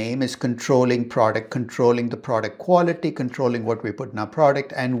brand name is controlling the product quality, controlling what we put in our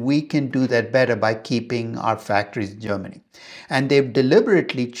product, and we can do that better by keeping our factories in Germany. And they've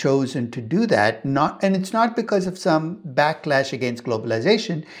deliberately chosen to do that, and it's not because of some backlash against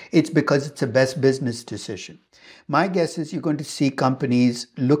globalization, it's because it's the best business decision. My guess is you're going to see companies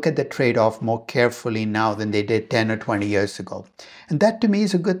look at the trade-off more carefully now than they did 10 or 20 years ago. And that to me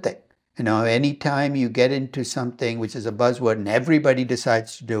is a good thing. Anytime you get into something which is a buzzword and everybody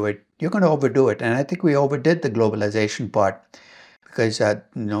decides to do it, you're going to overdo it. And I think we overdid the globalization part because,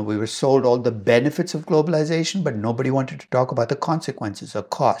 we were sold all the benefits of globalization, but nobody wanted to talk about the consequences or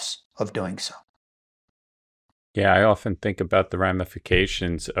costs of doing so. Yeah, I often think about the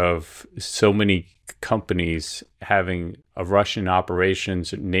ramifications of so many companies having a Russian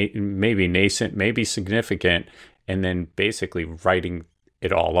operations, maybe nascent, maybe significant, and then basically writing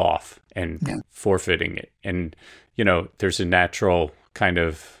it all off and forfeiting it. And, there's a natural kind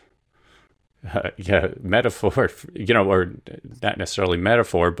of, metaphor, or not necessarily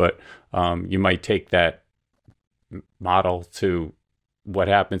metaphor, but you might take that model to what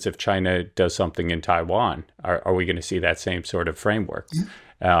happens if China does something in Taiwan. Are we going to see that same sort of framework?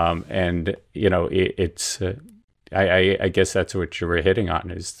 It's I guess that's what you were hitting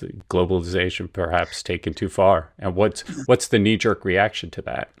on, is the globalization perhaps taken too far. And what's the knee-jerk reaction to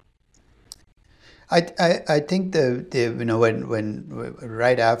that? I think when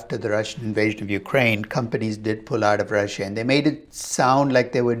right after the Russian invasion of Ukraine, companies did pull out of Russia, and they made it sound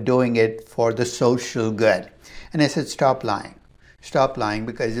like they were doing it for the social good. And I said, stop lying. Stop lying,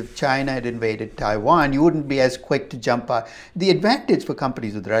 because if China had invaded Taiwan, you wouldn't be as quick to jump out. The advantage for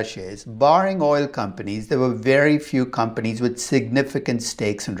companies with Russia is, barring oil companies, there were very few companies with significant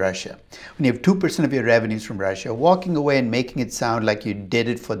stakes in Russia. When you have 2% of your revenues from Russia, walking away and making it sound like you did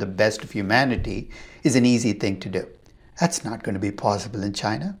it for the best of humanity is an easy thing to do. That's not going to be possible in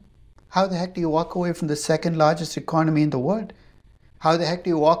China. How the heck do you walk away from the second largest economy in the world? How the heck do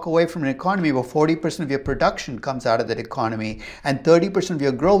you walk away from an economy where 40% of your production comes out of that economy and 30% of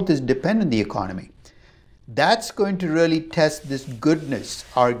your growth is dependent on the economy? That's going to really test this goodness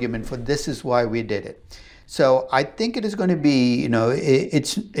argument for this is why we did it. So I think it is going to be,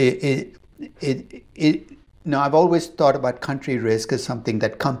 I've always thought about country risk as something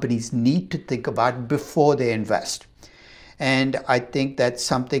that companies need to think about before they invest. And I think that's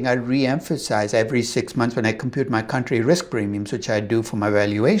something I re-emphasize every 6 months when I compute my country risk premiums, which I do for my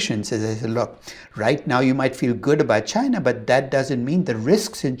valuations. As I say, look, right now you might feel good about China, but that doesn't mean the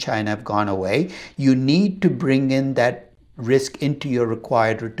risks in China have gone away. You need to bring in that risk into your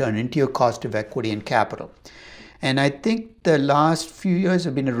required return, into your cost of equity and capital. And I think the last few years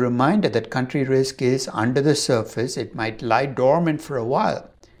have been a reminder that country risk is under the surface. It might lie dormant for a while,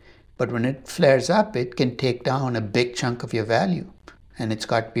 but when it flares up, it can take down a big chunk of your value, and it's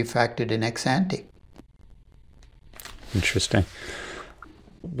got to be factored in ex ante. Interesting.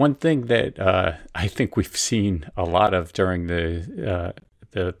 One thing that I think we've seen a lot of during the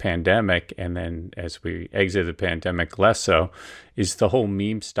pandemic, and then as we exit the pandemic less so, is the whole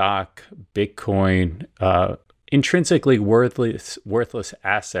meme stock, Bitcoin, intrinsically worthless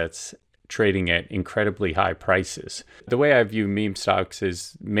assets trading at incredibly high prices. The way I view meme stocks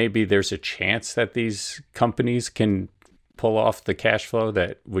is maybe there's a chance that these companies can pull off the cash flow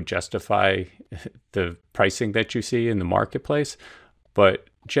that would justify the pricing that you see in the marketplace. But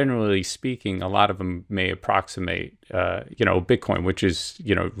generally speaking, a lot of them may approximate, Bitcoin, which is,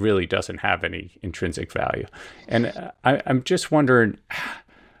 really doesn't have any intrinsic value. And I'm just wondering,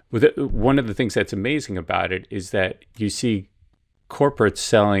 one of the things that's amazing about it is that you see corporates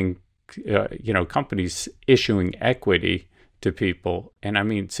selling companies issuing equity to people, and I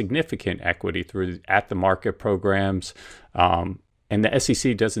mean significant equity through at-the-market programs, and the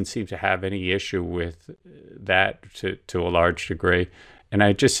SEC doesn't seem to have any issue with that to a large degree. And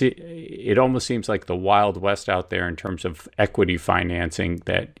I just see it almost seems like the Wild West out there in terms of equity financing,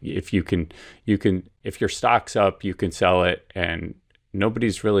 that if if your stock's up, you can sell it, and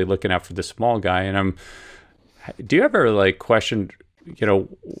nobody's really looking out for the small guy. And do you ever question,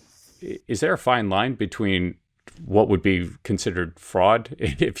 is there a fine line between what would be considered fraud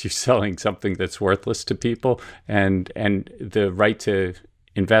if you're selling something that's worthless to people, and the right to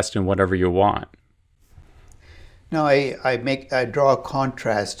invest in whatever you want. No, I draw a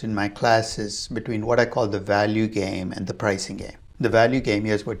contrast in my classes between what I call the value game and the pricing game. The value game,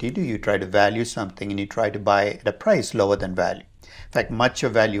 here's what you do. You try to value something and you try to buy at a price lower than value. In fact, much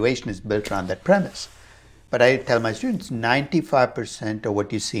of valuation is built around that premise. But I tell my students 95% of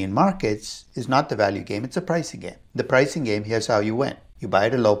what you see in markets is not the value game, it's a pricing game. The pricing game, here's how you win. You buy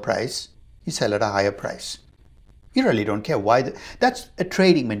at a low price, you sell at a higher price. You really don't care why. That's a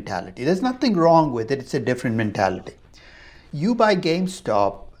trading mentality. There's nothing wrong with it. It's a different mentality. You buy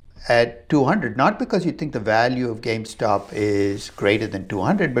GameStop at 200, not because you think the value of GameStop is greater than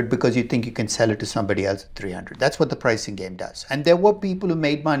 200, but because you think you can sell it to somebody else at 300. That's what the pricing game does. And there were people who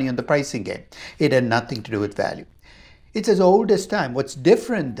made money on the pricing game. It had nothing to do with value. It's as old as time. What's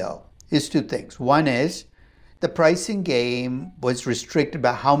different, though, is two things. One is the pricing game was restricted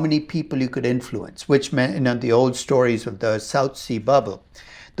by how many people you could influence, which meant, the old stories of the South Sea bubble.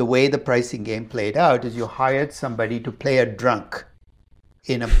 The way the pricing game played out is you hired somebody to play a drunk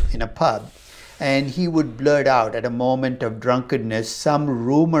in a pub, and he would blurt out at a moment of drunkenness some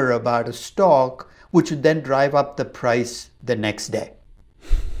rumor about a stock, which would then drive up the price the next day.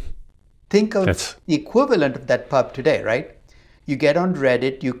 Think of the equivalent of that pub today, right? You get on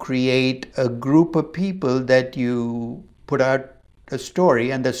Reddit, you create a group of people that you put out a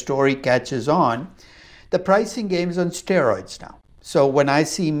story, and the story catches on. The pricing game is on steroids now. So when I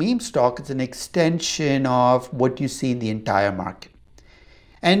see meme stock, it's an extension of what you see in the entire market.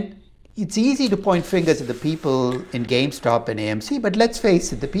 And it's easy to point fingers at the people in GameStop and AMC, but let's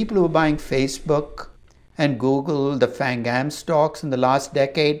face it, the people who are buying Facebook and Google, the FANGAM stocks in the last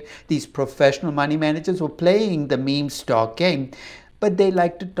decade, these professional money managers were playing the meme stock game, but they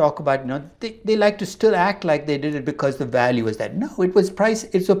like to talk about, they like to still act like they did it because the value was that. No, it was price.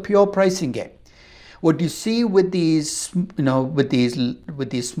 It's a pure pricing game. What you see with these, with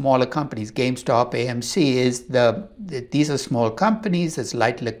these smaller companies, GameStop, AMC, is these are small companies. There's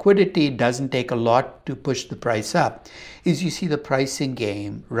light liquidity. It doesn't take a lot to push the price up. Is you see the pricing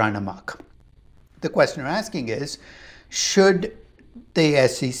game run amok. The question you're asking is, should the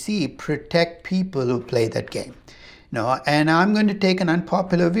SEC protect people who play that game? No, and I'm going to take an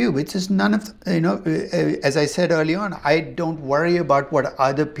unpopular view, which is none of, as I said early on, I don't worry about what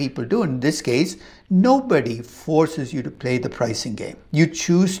other people do. In this case, nobody forces you to play the pricing game. You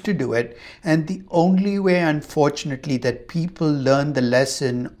choose to do it. And the only way, unfortunately, that people learn the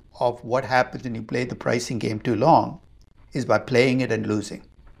lesson of what happens when you play the pricing game too long is by playing it and losing.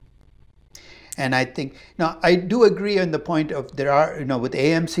 And I think, now I do agree on the point of there are, with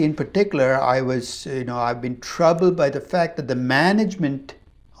AMC in particular, I've been troubled by the fact that the management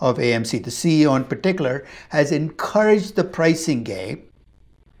of AMC, the CEO in particular, has encouraged the pricing game,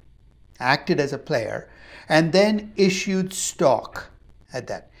 acted as a player, and then issued stock at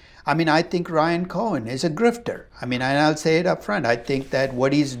that. I think Ryan Cohen is a grifter. And I'll say it up front. I think that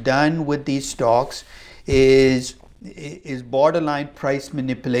what he's done with these stocks is borderline price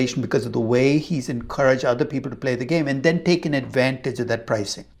manipulation because of the way he's encouraged other people to play the game and then taken advantage of that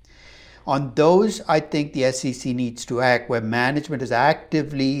pricing. On those, I think the SEC needs to act, where management has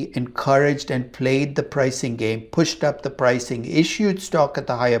actively encouraged and played the pricing game, pushed up the pricing, issued stock at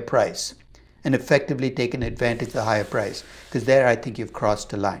the higher price, and effectively taken advantage of the higher price. Because there, I think you've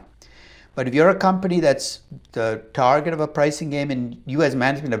crossed the line. But if you're a company that's the target of a pricing game and you as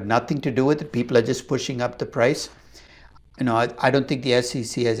management have nothing to do with it, people are just pushing up the price, I don't think the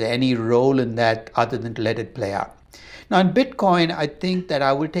SEC has any role in that other than to let it play out. Now, in Bitcoin, I think that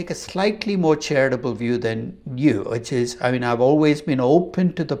I will take a slightly more charitable view than you, which is, I've always been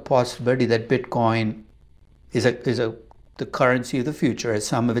open to the possibility that Bitcoin is the currency of the future, as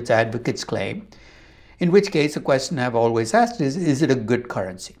some of its advocates claim. In which case, the question I've always asked is it a good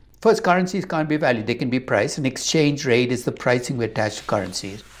currency? First, currencies can't be valued. They can be priced. An exchange rate is the pricing we attach to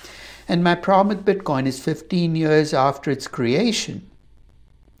currencies. And my problem with Bitcoin is 15 years after its creation,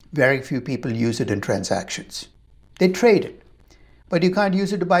 very few people use it in transactions. They trade it, but you can't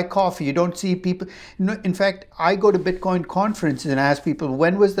use it to buy coffee. You don't see people. In fact, I go to Bitcoin conferences and ask people,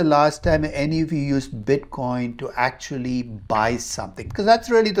 when was the last time any of you used Bitcoin to actually buy something? Because that's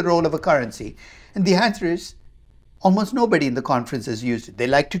really the role of a currency. And the answer is almost nobody in the conference has used it. They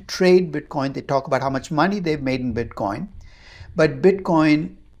like to trade Bitcoin. They talk about how much money they've made in Bitcoin. But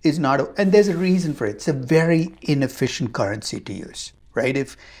Bitcoin is not, and there's a reason for it. It's a very inefficient currency to use, right?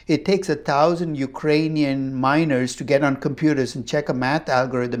 If it takes 1,000 Ukrainian miners to get on computers and check a math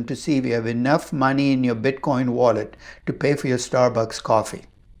algorithm to see if you have enough money in your Bitcoin wallet to pay for your Starbucks coffee,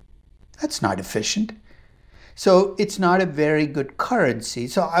 that's not efficient. So it's not a very good currency.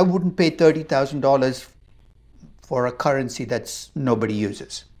 So I wouldn't pay $30,000 for a currency that's nobody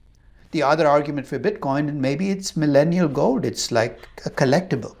uses. The other argument for Bitcoin, and maybe it's millennial gold, it's like a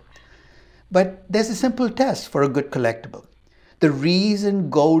collectible. But there's a simple test for a good collectible. The reason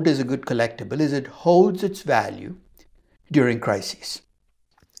gold is a good collectible is it holds its value during crises.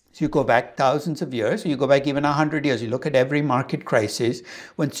 So you go back thousands of years, you go back even 100 years, you look at every market crisis,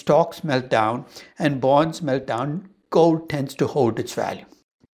 when stocks melt down and bonds melt down, gold tends to hold its value.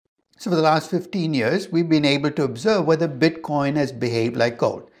 So for the last 15 years, we've been able to observe whether Bitcoin has behaved like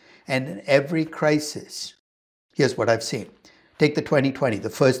gold. And in every crisis, here's what I've seen. Take the 2020, the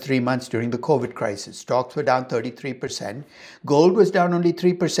first 3 months during the COVID crisis. Stocks were down 33%. Gold was down only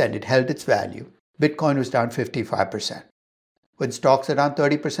 3%. It held its value. Bitcoin was down 55%. When stocks are down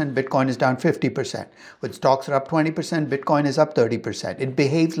 30%, Bitcoin is down 50%. When stocks are up 20%, Bitcoin is up 30%. It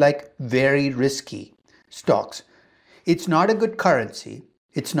behaves like very risky stocks. It's not a good currency.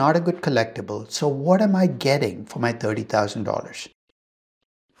 It's not a good collectible. So what am I getting for my $30,000?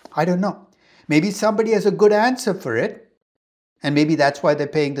 I don't know. Maybe somebody has a good answer for it. And maybe that's why they're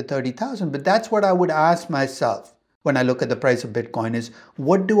paying the $30,000. But that's what I would ask myself when I look at the price of Bitcoin is,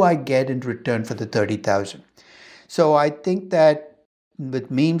 what do I get in return for the $30,000? So I think that with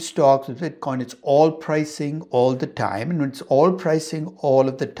meme stocks, with Bitcoin, it's all pricing all the time. And when it's all pricing all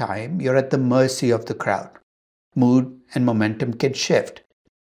of the time, you're at the mercy of the crowd. Mood and momentum can shift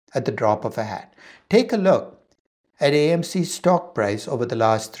at the drop of a hat. Take a look at AMC's stock price over the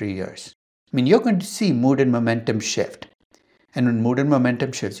last 3 years. I mean, you're going to see mood and momentum shift. And when mood and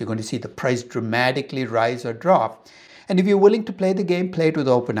momentum shifts, you're going to see the price dramatically rise or drop. And if you're willing to play the game, play it with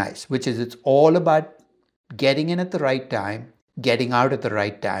open eyes, which is it's all about getting in at the right time, getting out at the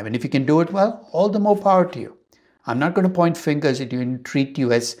right time. And if you can do it well, all the more power to you. I'm not going to point fingers at you and treat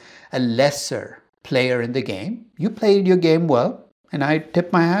you as a lesser player in the game. You played your game well, and I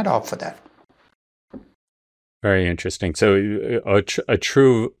tip my hat off for that. Very interesting. So a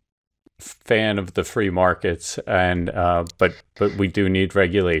true fan of the free markets, and but we do need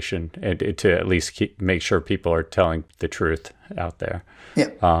regulation and to at least make sure people are telling the truth out there.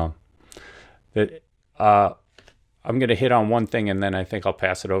 Yeah. I'm going to hit on one thing, and then I think I'll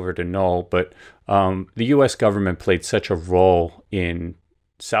pass it over to Noel. But the U.S. government played such a role in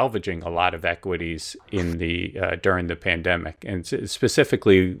salvaging a lot of equities in the during the pandemic, and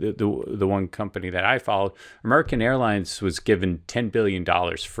specifically the one company that I followed, American Airlines, was given $10 billion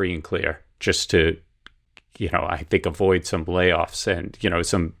free and clear just to, I think avoid some layoffs and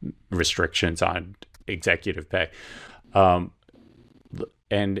some restrictions on executive pay.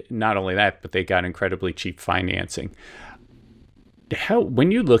 And not only that, but they got incredibly cheap financing.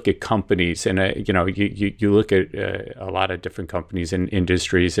 When you look at companies, and you look at a lot of different companies and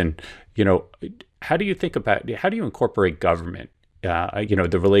industries, and how do you incorporate government?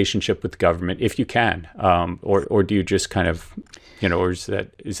 The relationship with government, if you can, or do you just kind of, or is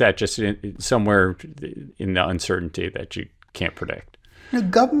that just somewhere in the uncertainty that you can't predict?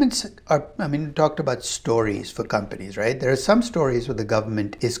 Governments are, talked about stories for companies, right? There are some stories where the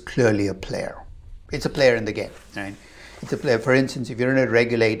government is clearly a player. It's a player in the game, right? It's a player. For instance, if you're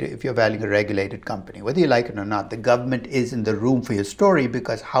valuing a regulated company, whether you like it or not, the government is in the room for your story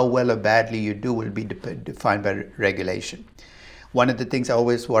because how well or badly you do will be defined by regulation. One of the things I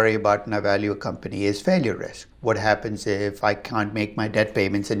always worry about when I value a company is failure risk. What happens if I can't make my debt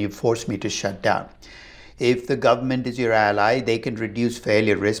payments and you force me to shut down? If the government is your ally, they can reduce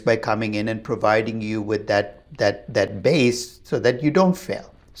failure risk by coming in and providing you with that base so that you don't fail.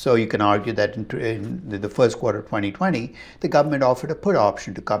 So you can argue that in the first quarter of 2020, the government offered a put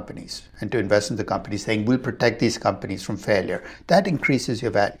option to companies and to invest in the companies, saying we'll protect these companies from failure. That increases your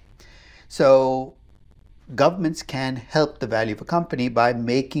value. So governments can help the value of a company by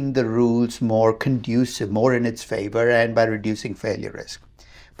making the rules more conducive, more in its favor, and by reducing failure risk.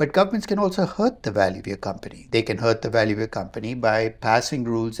 But governments can also hurt the value of your company. They can hurt the value of your company by passing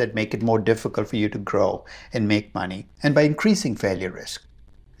rules that make it more difficult for you to grow and make money, and by increasing failure risk.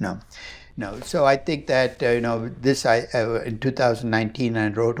 No. So I think that, in 2019, I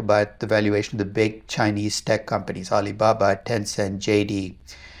wrote about the valuation of the big Chinese tech companies, Alibaba, Tencent, JD.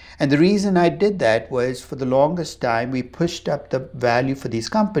 And the reason I did that was for the longest time, we pushed up the value for these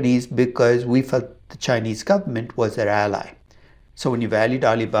companies because we felt the Chinese government was their ally. So when you valued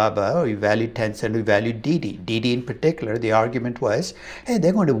Alibaba or you valued Tencent, we valued Didi. Didi in particular, the argument was, hey,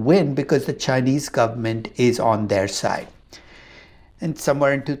 they're going to win because the Chinese government is on their side. And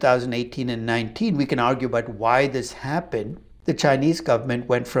somewhere in 2018 and 19, we can argue about why this happened. The Chinese government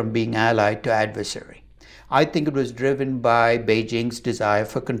went from being ally to adversary. I think it was driven by Beijing's desire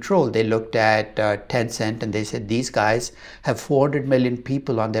for control. They looked at Tencent and they said, these guys have 400 million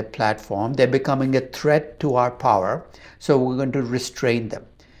people on their platform. They're becoming a threat to our power, so we're going to restrain them.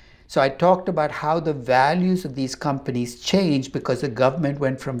 So I talked about how the values of these companies changed because the government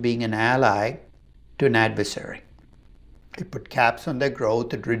went from being an ally to an adversary. It put caps on their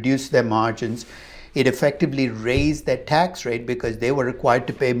growth, it reduced their margins, it effectively raised their tax rate because they were required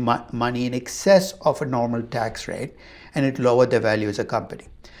to pay money in excess of a normal tax rate, and it lowered their value as a company.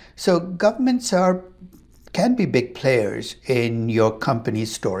 So governments can be big players in your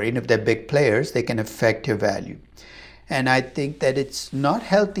company's story, and if they're big players, they can affect your value. And I think that it's not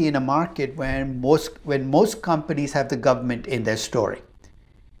healthy in a market when most companies have the government in their story.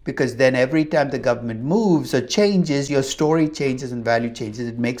 Because then every time the government moves or changes, your story changes and value changes.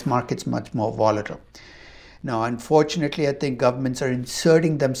 It makes markets much more volatile. Now, unfortunately, I think governments are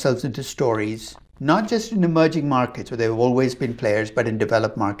inserting themselves into stories, not just in emerging markets where they've always been players, but in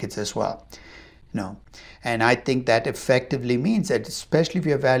developed markets as well. And I think that effectively means that, especially if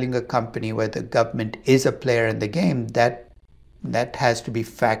you're valuing a company where the government is a player in the game, that has to be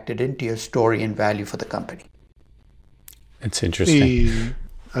factored into your story and value for the company. It's interesting.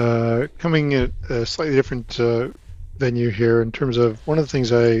 Coming at a slightly different venue here in terms of one of the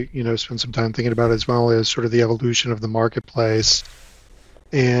things I spend some time thinking about as well is sort of the evolution of the marketplace,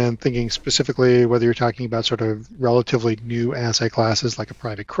 and thinking specifically whether you're talking about sort of relatively new asset classes like a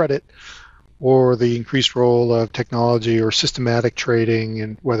private credit, or the increased role of technology or systematic trading,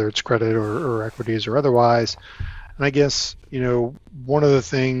 and whether it's credit or equities or otherwise. And I guess, one of the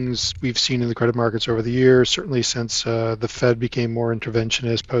things we've seen in the credit markets over the years, certainly since the Fed became more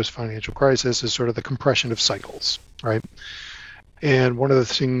interventionist post-financial crisis, is sort of the compression of cycles, right? And one of the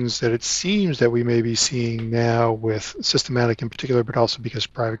things that it seems that we may be seeing now with systematic in particular, but also because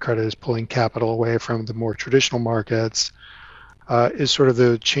private credit is pulling capital away from the more traditional markets, is sort of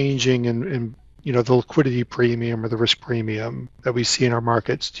the changing in the liquidity premium or the risk premium that we see in our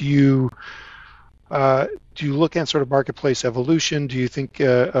markets. Do you look at sort of marketplace evolution? Do you think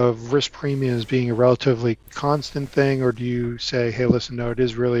of risk premium as being a relatively constant thing, or do you say, hey, listen, no, it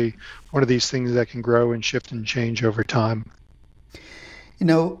is really one of these things that can grow and shift and change over time?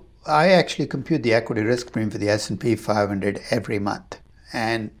 I actually compute the equity risk premium for the S&P 500 every month,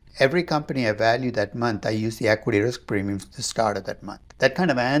 and every company I value that month, I use the equity risk premium at the start of that month. That kind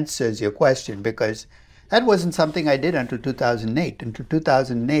of answers your question, because that wasn't something I did until 2008. Until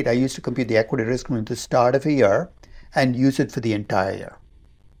 2008, I used to compute the equity risk premium at the start of a year and use it for the entire year.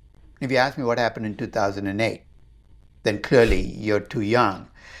 If you ask me what happened in 2008, then clearly you're too young.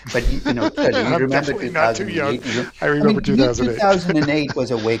 But clearly you remember 2008. I remember 2008. 2008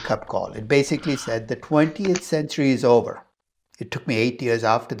 was a wake-up call. It basically said the 20th century is over. It took me 8 years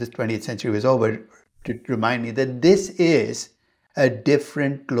after the 20th century was over to remind me that this is a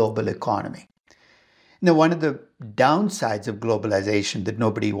different global economy. Now, one of the downsides of globalization that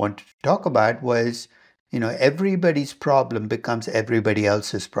nobody wanted to talk about was, everybody's problem becomes everybody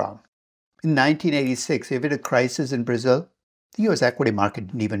else's problem. In 1986, if it had a crisis in Brazil, the US equity market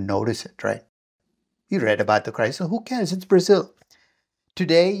didn't even notice it, right? You read about the crisis. Who cares? It's Brazil.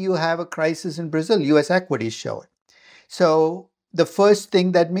 Today, you have a crisis in Brazil. US equities show it. So the first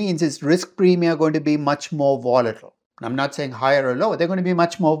thing that means is risk premia are going to be much more volatile. I'm not saying higher or lower. They're going to be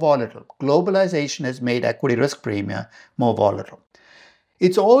much more volatile. Globalization has made equity risk premia more volatile.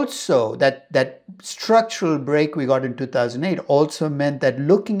 It's also that structural break we got in 2008 also meant that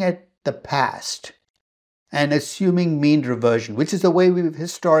looking at the past and assuming mean reversion, which is the way we've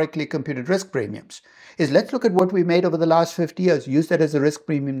historically computed risk premiums, is let's look at what we made over the last 50 years, use that as a risk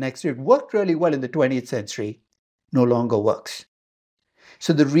premium next year. It worked really well in the 20th century, no longer works.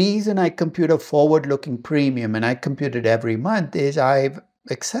 So the reason I compute a forward-looking premium, and I compute it every month, is I've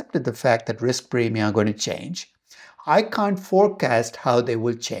accepted the fact that risk premium are going to change. I can't forecast how they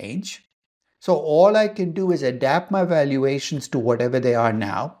will change. So all I can do is adapt my valuations to whatever they are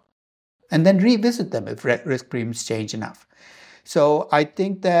now, and then revisit them if risk premiums change enough. So I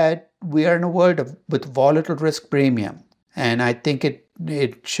think that we are in a world with volatile risk premium, and I think it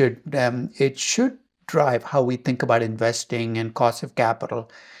should drive how we think about investing and cost of capital.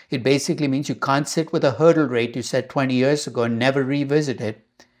 It basically means you can't sit with a hurdle rate you set 20 years ago and never revisit it,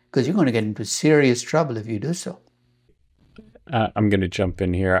 because you're going to get into serious trouble if you do so. I'm going to jump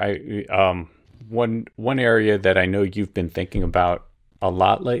in here. One area that I know you've been thinking about a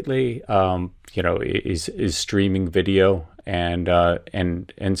lot lately, is streaming video and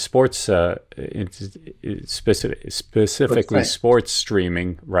sports, specifically sports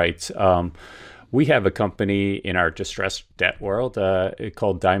streaming rights. We have a company in our distressed debt world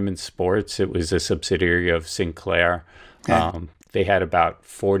called Diamond Sports. It was a subsidiary of Sinclair. They had about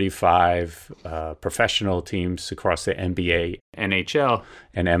 45 professional teams across the NBA, NHL,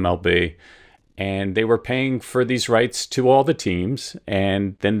 and MLB. And they were paying for these rights to all the teams,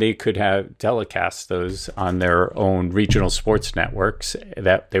 and then they could have telecast those on their own regional sports networks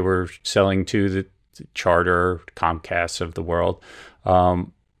that they were selling to the Charter, Comcast of the world,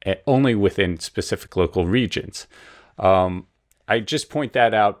 only within specific local regions. I just point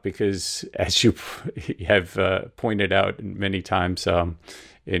that out because, as you have pointed out many times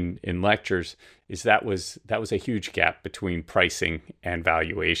in lectures, is that was a huge gap between pricing and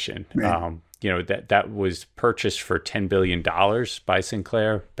valuation. Right. That was purchased for $10 billion by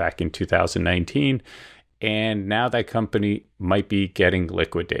Sinclair back in 2019. And now that company might be getting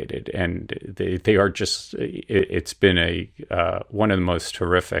liquidated, and they are just. It's been one of the most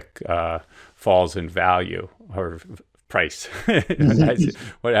horrific falls in value or price,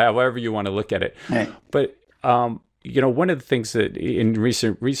 however you want to look at it. Right. But one of the things that in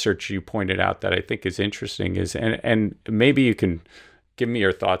recent research you pointed out that I think is interesting is, and maybe you can give me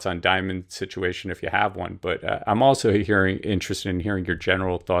your thoughts on Diamond's situation if you have one, but I'm also interested in hearing your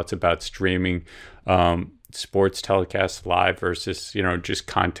general thoughts about streaming sports telecast live versus, just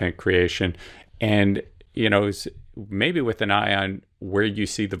content creation. And, maybe with an eye on where you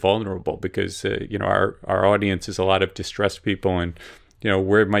see the vulnerable, because, our audience is a lot of distressed people, and,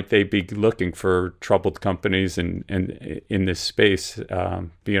 where might they be looking for troubled companies and in this space,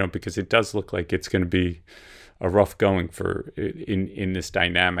 because it does look like it's going to be a rough going for in this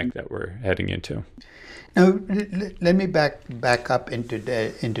dynamic that we're heading into. Now, let me back up into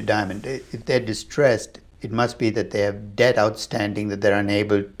Diamond. If they're distressed, it must be that they have debt outstanding that they're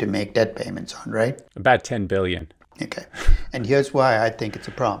unable to make debt payments on, right? About $10 billion. Okay. And here's why I think it's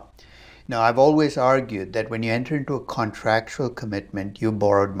a problem. Now, I've always argued that when you enter into a contractual commitment, you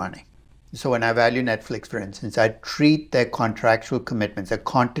borrowed money. So when I value Netflix, for instance, I treat their contractual commitments, their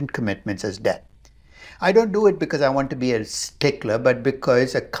content commitments as debt. I don't do it because I want to be a stickler, but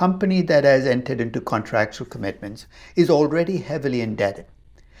because a company that has entered into contractual commitments is already heavily indebted.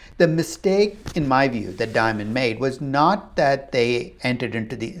 The mistake, in my view, that Diamond made was not that they entered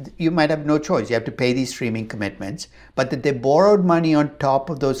into you might have no choice, you have to pay these streaming commitments, but that they borrowed money on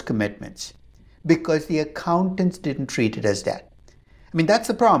top of those commitments because the accountants didn't treat it as debt. I mean, that's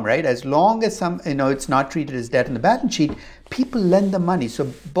the problem, right? As long as it's not treated as debt in the balance sheet, people lend the money.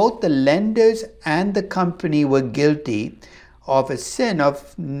 So both the lenders and the company were guilty of a sin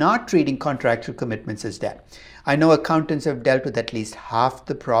of not treating contractual commitments as debt. I know accountants have dealt with at least half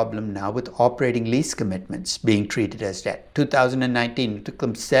the problem now with operating lease commitments being treated as debt. 2019, it took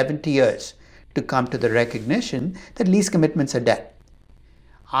them 70 years to come to the recognition that lease commitments are debt.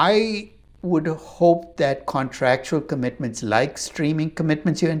 I would hope that contractual commitments like streaming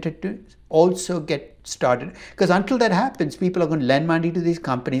commitments you entered to also get started. Because until that happens, people are going to lend money to these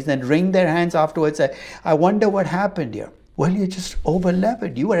companies, then wring their hands afterwards and say, I wonder what happened here. Well, you just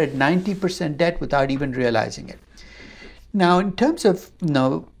over-levered. You were at 90% debt without even realizing it. Now, in terms of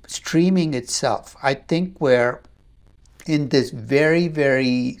streaming itself, I think we're in this very,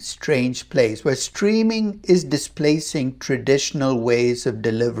 very strange place where streaming is displacing traditional ways of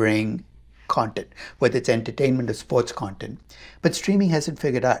delivering content, whether it's entertainment or sports content. But streaming hasn't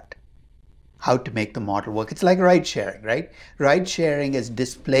figured out how to make the model work. It's like ride sharing, right? Ride sharing has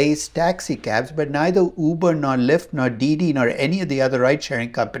displaced taxi cabs, but neither Uber nor Lyft nor Didi nor any of the other ride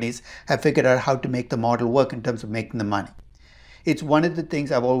sharing companies have figured out how to make the model work in terms of making the money. It's one of the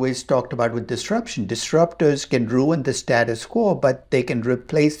things I've always talked about with disruption. Disruptors can ruin the status quo, but they can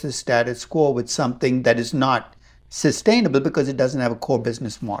replace the status quo with something that is not sustainable because it doesn't have a core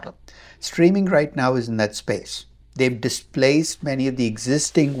business model. Streaming right now is in that space. They've displaced many of the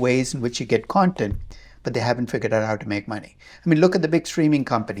existing ways in which you get content, but they haven't figured out how to make money. I mean, look at the big streaming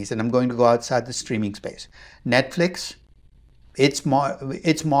companies, and I'm going to go outside the streaming space. Netflix, its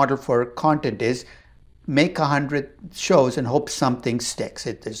model for content is make 100 shows and hope something sticks,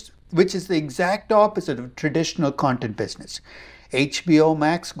 which is the exact opposite of traditional content business. HBO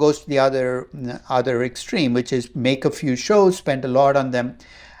Max goes to the other extreme, which is make a few shows, spend a lot on them.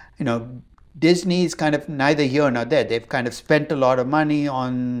 Disney is kind of neither here nor there. They've kind of spent a lot of money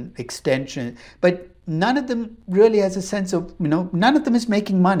on extension, but none of them really has a sense of, none of them is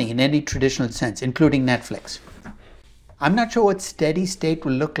making money in any traditional sense, including Netflix. I'm not sure what steady state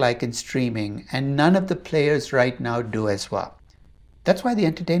will look like in streaming, and none of the players right now do as well. That's why the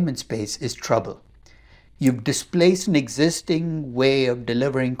entertainment space is trouble. You've displaced an existing way of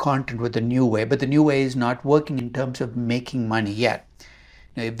delivering content with a new way, but the new way is not working in terms of making money yet.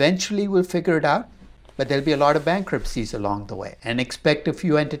 Now, eventually we'll figure it out, but there'll be a lot of bankruptcies along the way. And expect a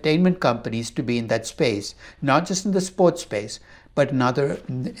few entertainment companies to be in that space, not just in the sports space, but in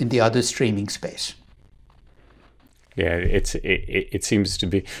the other streaming space. Yeah, it seems to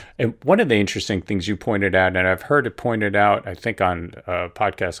be. And one of the interesting things you pointed out, and I've heard it pointed out, I think on a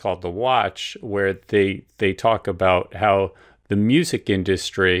podcast called The Watch, where they talk about how the music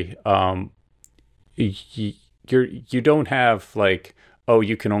industry, you don't have like, oh,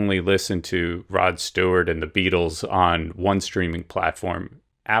 you can only listen to Rod Stewart and the Beatles on one streaming platform.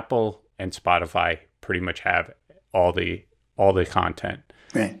 Apple and Spotify pretty much have all the content.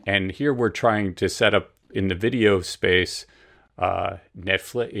 Right. And here we're trying to set up in the video space,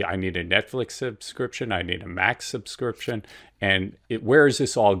 Netflix. I need a Netflix subscription. I need a Max subscription. And where is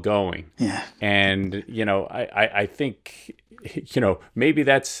this all going? Yeah. And, I think, maybe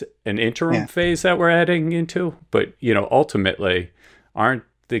that's an interim phase that we're heading into. But, ultimately, aren't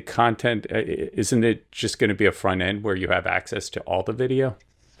the content, isn't it just going to be a front end where you have access to all the video?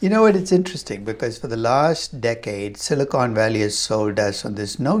 You know what? It's interesting because for the last decade, Silicon Valley has sold us on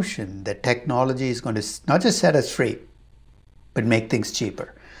this notion that technology is going to not just set us free, but make things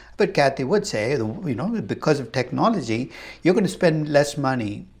cheaper. But Kathy would say, because of technology, you're going to spend less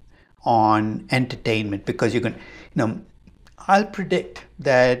money on entertainment because you're going, I'll predict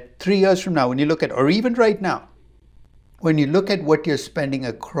that 3 years from now, when you look at, or even right now, when you look at what you're spending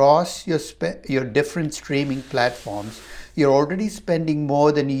across your different streaming platforms, you're already spending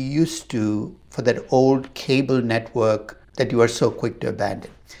more than you used to for that old cable network that you are so quick to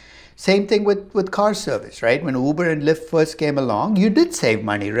abandon. Same thing with car service, right? When Uber and Lyft first came along, you did save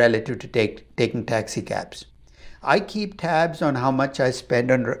money relative to taking taxi cabs. I keep tabs on how much I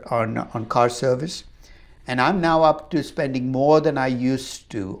spend on car service, and I'm now up to spending more than I used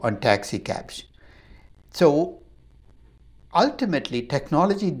to on taxi cabs. So ultimately,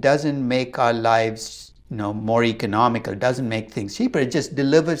 technology doesn't make our lives more economical, doesn't make things cheaper. It just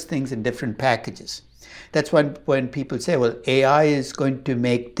delivers things in different packages. That's when people say, well, AI is going to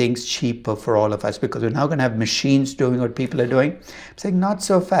make things cheaper for all of us because we're now going to have machines doing what people are doing. I'm saying not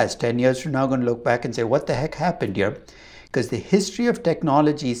so fast. 10 years from now, I'm going to look back and say, what the heck happened here? Because the history of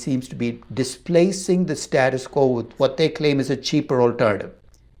technology seems to be displacing the status quo with what they claim is a cheaper alternative.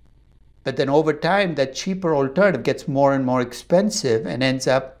 But then over time, that cheaper alternative gets more and more expensive and ends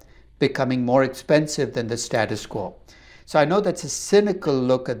up becoming more expensive than the status quo. So I know that's a cynical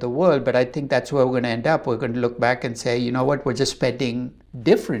look at the world, but I think that's where we're going to end up. We're going to look back and say, you know what, we're just spending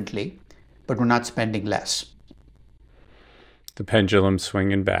differently, but we're not spending less. The pendulum's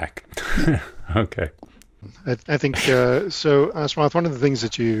swinging back. Okay. I think so. Aswath, one of the things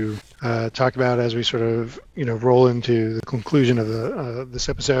that you talk about as we sort of roll into the conclusion of this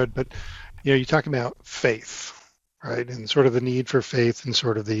episode, but you talk about faith, right, and sort of the need for faith and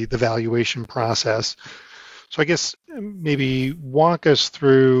sort of the valuation process. So I guess maybe walk us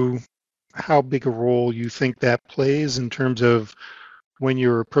through how big a role you think that plays in terms of when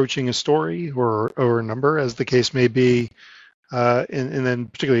you're approaching a story or a number, as the case may be. And then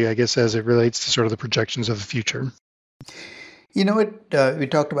particularly, I guess, as it relates to sort of the projections of the future. You know what? We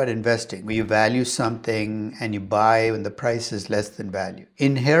talked about investing, where you value something and you buy when the price is less than value.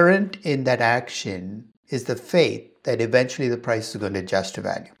 Inherent in that action is the faith that eventually the price is going to adjust to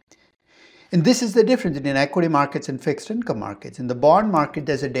value. And this is the difference in equity markets and fixed income markets. In the bond market,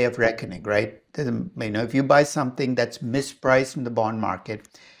 there's a day of reckoning, right? If you buy something that's mispriced in the bond market,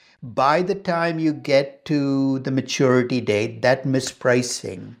 by the time you get to the maturity date, that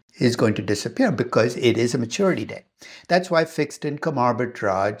mispricing is going to disappear because it is a maturity date. That's why fixed income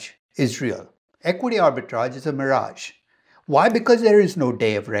arbitrage is real. Equity arbitrage is a mirage. Why? Because there is no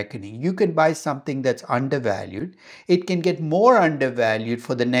day of reckoning. You can buy something that's undervalued. It can get more undervalued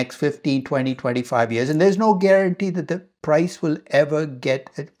for the next 15, 20, 25 years, and there's no guarantee that the price will ever get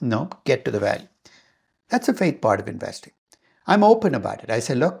to the value. That's a faith part of investing. I'm open about it. I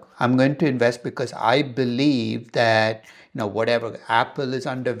say, look, I'm going to invest because I believe that, whatever, Apple is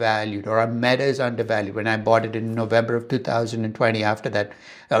undervalued or Meta is undervalued. When I bought it in November of 2020, after that,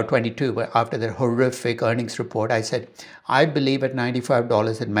 or 22, after that horrific earnings report, I said, I believe at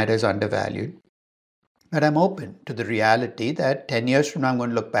 $95 that Meta is undervalued. But I'm open to the reality that 10 years from now, I'm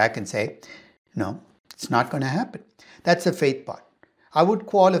going to look back and say, no, it's not going to happen. That's the faith part. I would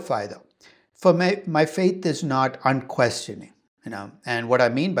qualify though. For me, my faith is not unquestioning, and what I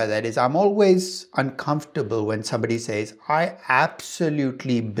mean by that is I'm always uncomfortable when somebody says, I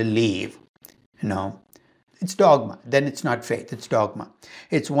absolutely believe, It's dogma. Then it's not faith, it's dogma.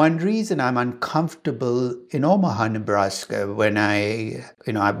 It's one reason I'm uncomfortable in Omaha, Nebraska, when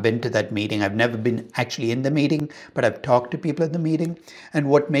I've been to that meeting. I've never been actually in the meeting, but I've talked to people at the meeting. And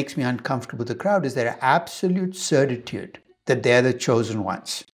what makes me uncomfortable with the crowd is their absolute certitude that they're the chosen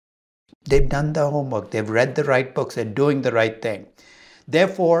ones. They've done the homework. They've read the right books. They're doing the right thing.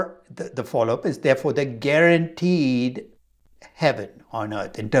 Therefore, the follow-up is, therefore, they're guaranteed heaven on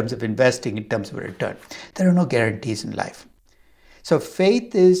earth in terms of investing, in terms of a return. There are no guarantees in life. So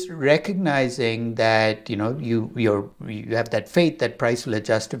faith is recognizing that you have that faith that price will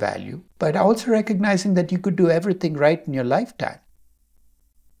adjust to value, but also recognizing that you could do everything right in your lifetime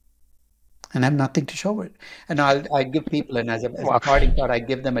and have nothing to show it. And I give people, and as a parting thought, I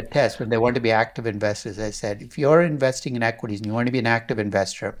give them a test when they want to be active investors. I said, if you're investing in equities and you want to be an active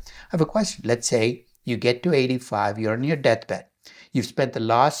investor, I have a question. Let's say you get to 85, you're on your deathbed. You've spent the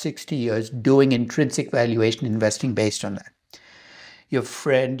last 60 years doing intrinsic valuation investing based on that. Your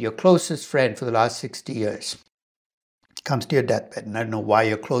friend, your closest friend for the last 60 years comes to your deathbed. And I don't know why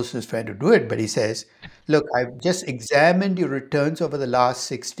your closest friend would do it, but he says, look, I've just examined your returns over the last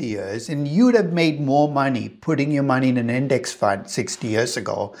 60 years, and you'd have made more money putting your money in an index fund 60 years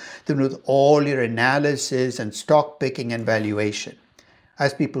ago than with all your analysis and stock picking and valuation. I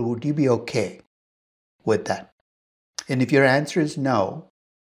ask people, would you be okay with that? And if your answer is no,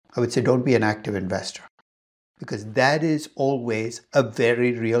 I would say don't be an active investor, because that is always a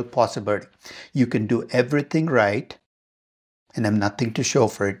very real possibility. You can do everything right and have nothing to show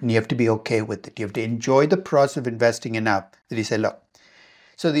for it, and you have to be okay with it. You have to enjoy the process of investing enough that you say, look,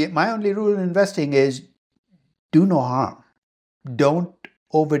 so my only rule in investing is do no harm. Don't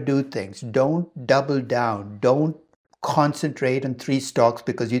overdo things. Don't double down. Don't concentrate on 3 stocks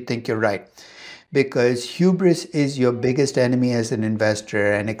because you think you're right. Because hubris is your biggest enemy as an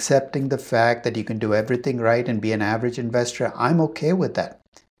investor, and accepting the fact that you can do everything right and be an average investor, I'm okay with that.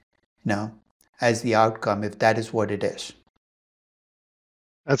 As the outcome, if that is what it is.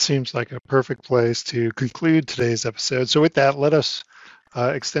 That seems like a perfect place to conclude today's episode. So with that, let us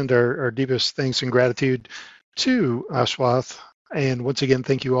extend our deepest thanks and gratitude to Aswath. And once again,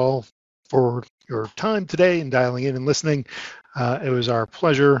 thank you all for your time today and dialing in and listening. It was our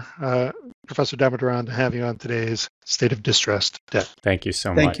pleasure, Professor Damodaran, to have you on today's State of Distressed Debt. Thank you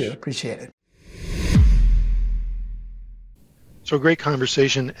so much. Thank you. Appreciate it. So great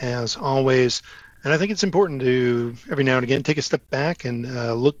conversation as always. And I think it's important to, every now and again, take a step back and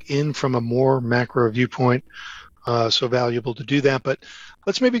look in from a more macro viewpoint. So valuable to do that. But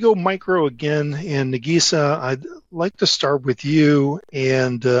let's maybe go micro again. And Negisa, I'd like to start with you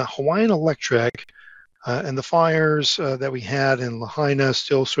and Hawaiian Electric and the fires that we had in Lahaina,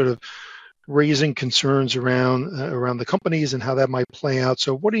 still sort of raising concerns around the companies and how that might play out.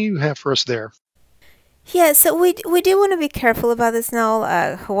 So what do you have for us there? Yeah, so we do want to be careful about this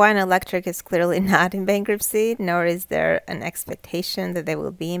now. Hawaiian Electric is clearly not in bankruptcy, nor is there an expectation that they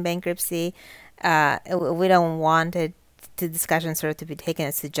will be in bankruptcy. We don't want the discussion sort of to be taken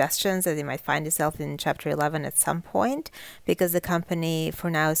as suggestions that they might find itself in Chapter 11 at some point, because the company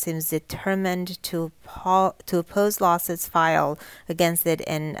for now seems determined to oppose lawsuits filed against it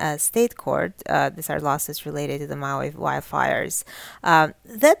in state court. These are lawsuits related to the Maui wildfires.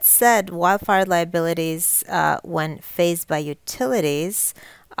 That said, wildfire liabilities, when faced by utilities,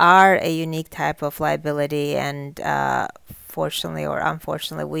 are a unique type of liability, and fortunately or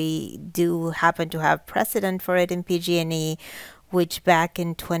unfortunately, we do happen to have precedent for it in PG&E, which back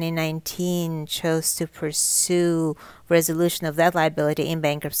in 2019 chose to pursue resolution of that liability in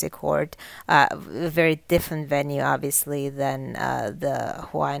bankruptcy court, a very different venue, obviously, than the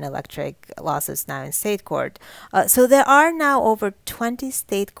Hawaiian Electric lawsuits now in state court. So there are now over 20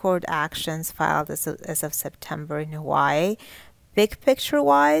 state court actions filed as of September in Hawaii. Big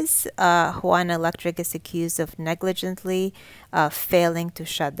picture-wise, Hawaiian Electric is accused of negligently failing to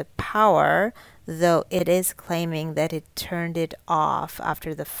shut the power, though it is claiming that it turned it off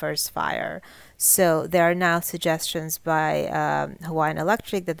after the first fire. So there are now suggestions by Hawaiian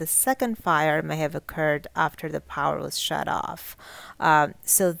Electric that the second fire may have occurred after the power was shut off.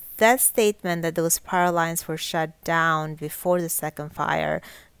 So that statement that those power lines were shut down before the second fire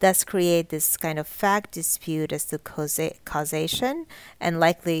does create this kind of fact dispute as to causation, and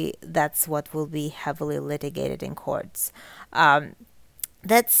likely that's what will be heavily litigated in courts.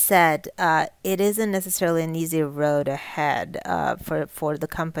 That said, it isn't necessarily an easy road ahead for the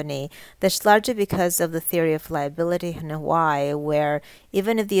company. That's largely because of the theory of liability in Hawaii, where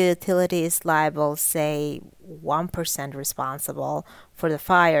even if the utility is liable, say 1% responsible for the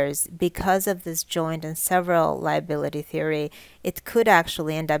fires, because of this joint and several liability theory, it could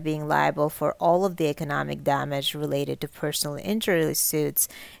actually end up being liable for all of the economic damage related to personal injury suits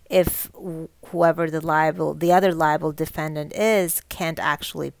if whoever the other liable defendant is, can't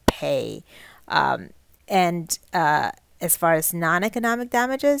actually pay. And as far as non-economic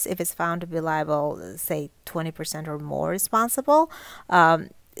damages, if it's found to be liable, say 20% or more responsible,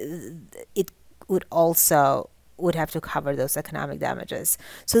 it would have to cover those economic damages.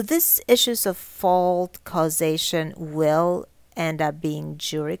 So these issues of fault causation will end up being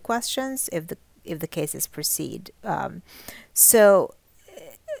jury questions if the cases proceed. So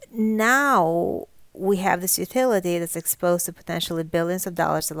now we have this utility that's exposed to potentially billions of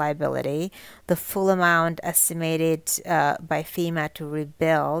dollars of liability. The full amount estimated by FEMA to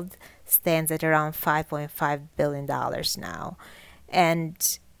rebuild stands at around $5.5 billion now.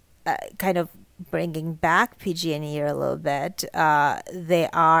 And kind of bringing back PG&E a little bit, they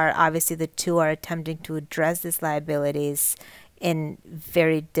are obviously, the two are attempting to address these liabilities in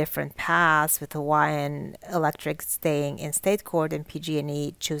very different paths, with Hawaiian Electric staying in state court and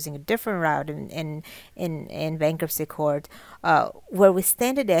PG&E choosing a different route in bankruptcy court. Where we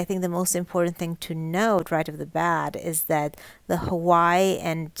stand today, I think the most important thing to note right off the bat is that the Hawaii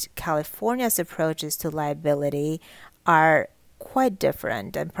and California's approaches to liability are quite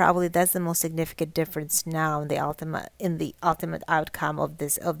different, and probably that's the most significant difference now in the ultimate outcome of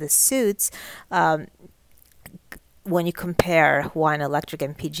the suits. When you compare Hawaiian Electric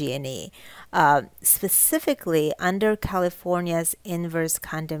and PG&E, specifically under California's inverse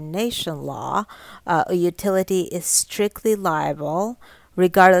condemnation law, a utility is strictly liable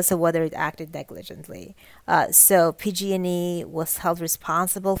regardless of whether it acted negligently. So PG&E was held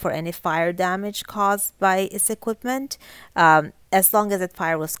responsible for any fire damage caused by its equipment. As long as that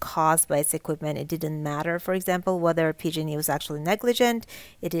fire was caused by its equipment, it didn't matter, for example, whether PG&E was actually negligent.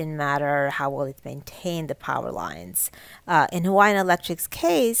 It didn't matter how well it maintained the power lines. In Hawaiian Electric's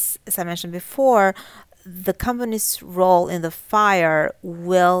case, as I mentioned before, the company's role in the fire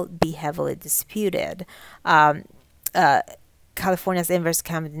will be heavily disputed. California's inverse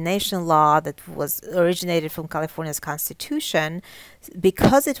condemnation law, that was originated from California's constitution,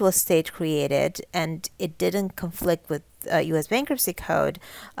 because it was state created and it didn't conflict with U.S. bankruptcy code,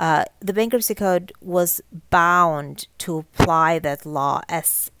 the bankruptcy code was bound to apply that law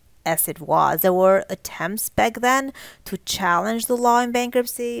as it was. There were attempts back then to challenge the law in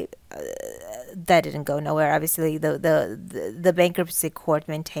bankruptcy. That didn't go nowhere. Obviously, the bankruptcy court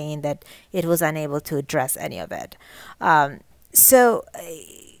maintained that it was unable to address any of it. So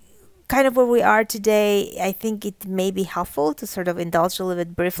kind of where we are today, I think it may be helpful to sort of indulge a little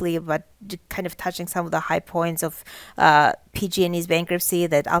bit briefly about kind of touching some of the high points of PG&E's bankruptcy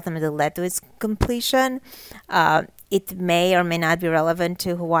that ultimately led to its completion. It may or may not be relevant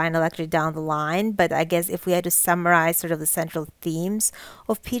to Hawaiian Electric down the line, but I guess if we had to summarize sort of the central themes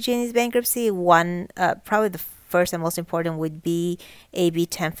of PG&E's bankruptcy, one, probably the first and most important, would be AB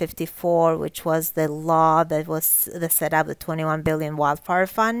 1054, which was the law that set up the $21 billion wildfire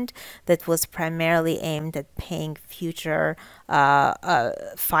fund that was primarily aimed at paying future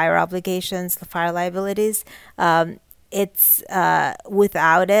fire obligations, fire liabilities. It's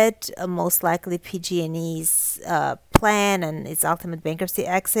without it, most likely PG&E's plan and its ultimate bankruptcy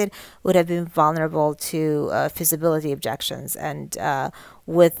exit would have been vulnerable to feasibility objections. And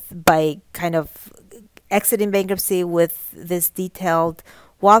by kind of exiting bankruptcy with this detailed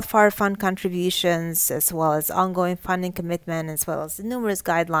wildfire fund contributions, as well as ongoing funding commitment, as well as numerous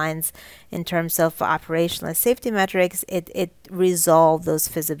guidelines in terms of operational and safety metrics, it resolved those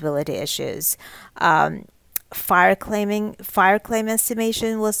feasibility issues. Fire claim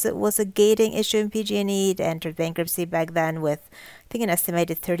estimation was a gating issue in PG&E. It entered bankruptcy back then with, I think, an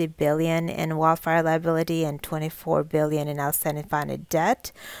estimated $30 billion in wildfire liability and $24 billion in outstanding funded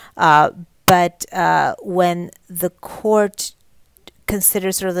debt. But when the court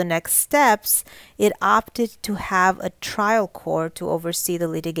considered sort of the next steps, it opted to have a trial court to oversee the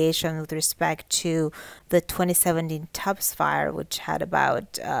litigation with respect to the 2017 Tubbs fire, which had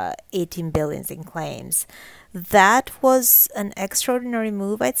about $18 billion in claims. That was an extraordinary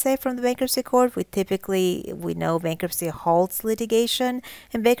move, I'd say, from the bankruptcy court. We know bankruptcy halts litigation,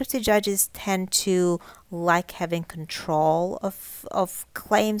 and bankruptcy judges tend to like having control of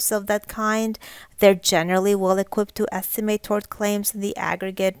claims of that kind. They're generally well equipped to estimate tort claims in the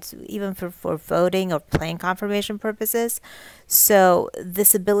aggregate, even for voting or plan confirmation purposes. So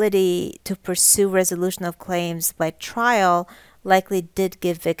this ability to pursue resolution of claims by trial likely did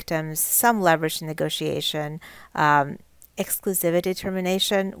give victims some leverage in negotiation. exclusivity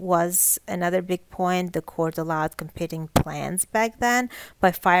termination was another big point. The court allowed competing plans back then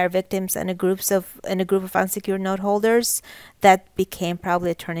by fire victims and a group of unsecured note holders. That became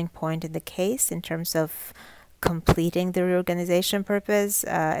probably a turning point in the case in terms of completing the reorganization purpose.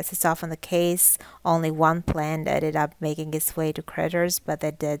 As is often the case, only one plan ended up making its way to creditors, but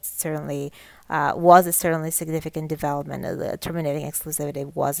that did certainly was a certainly significant development. Terminating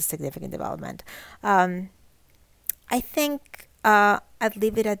exclusivity was a significant development. I think I'd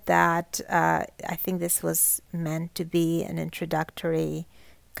leave it at that. I think this was meant to be an introductory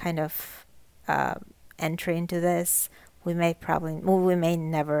kind of entry into this. We may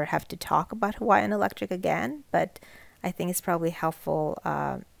never have to talk about Hawaiian Electric again, but I think it's probably helpful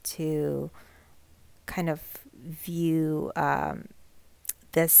to kind of view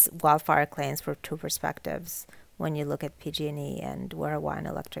this wildfire claims from two perspectives when you look at PG&E and where Hawaiian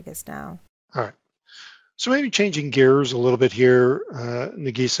Electric is now. All right. So maybe changing gears a little bit here,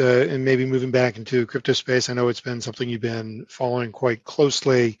 Negisa, and maybe moving back into crypto space. I know it's been something you've been following quite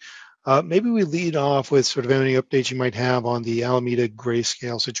closely. Maybe we lead off with sort of any updates you might have on the Alameda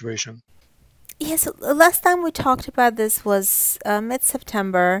Grayscale situation. Yes, last time we talked about this was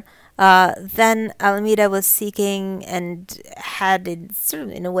mid-September. Then Alameda was seeking and had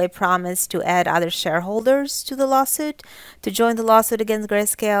in a way promised to add other shareholders to the lawsuit, to join the lawsuit against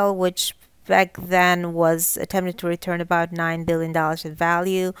Grayscale, which back then was attempting to return about $9 billion in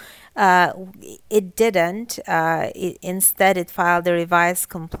value. It didn't. Instead, it filed a revised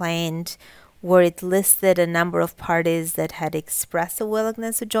complaint where it listed a number of parties that had expressed a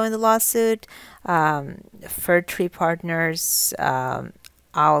willingness to join the lawsuit. Fir Tree Partners,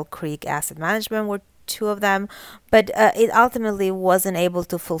 Owl Creek Asset Management were two of them, but it ultimately wasn't able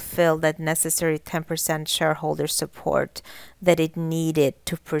to fulfill that necessary 10% shareholder support that it needed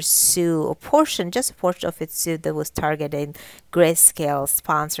to pursue just a portion of its suit that was targeting Grayscale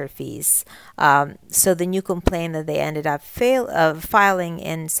sponsor fees. So the new complaint that they ended up filing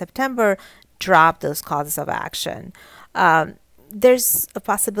in September dropped those causes of action. There's a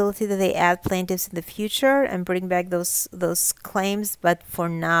possibility that they add plaintiffs in the future and bring back those claims, but for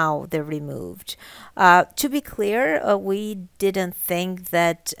now they're removed. To be clear, we didn't think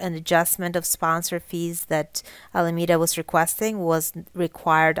that an adjustment of sponsor fees that Alameda was requesting was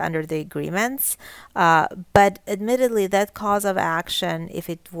required under the agreements, but admittedly that cause of action, if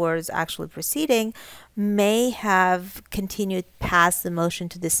it was actually proceeding, may have continued past the motion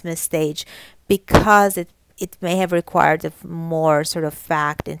to dismiss stage because it may have required a more sort of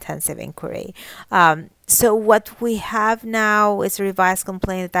fact-intensive inquiry. So what we have now is a revised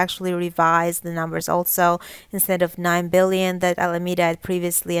complaint that actually revised the numbers also. Instead of $9 billion that Alameda had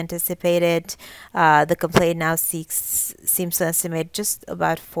previously anticipated, the complaint now seems to estimate just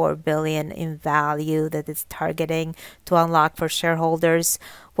about $4 billion in value that it's targeting to unlock for shareholders.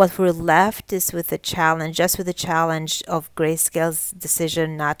 What we're left is with the challenge of Grayscale's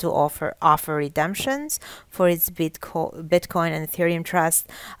decision not to offer redemptions for its Bitcoin and Ethereum trust.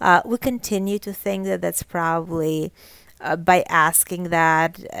 We continue to think that that's probably by asking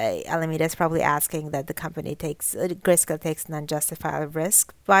that, Alameda is probably asking that the company Grayscale takes an unjustified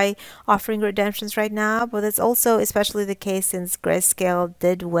risk by offering redemptions right now. But it's also especially the case since Grayscale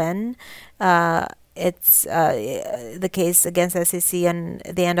did win. It's the case against SEC on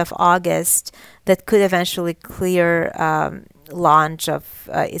the end of August that could eventually clear launch of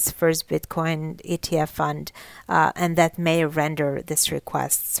its first Bitcoin ETF fund, and that may render this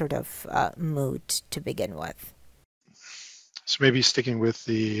request sort of moot to begin with. So maybe sticking with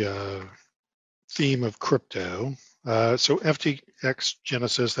the theme of crypto. So FTX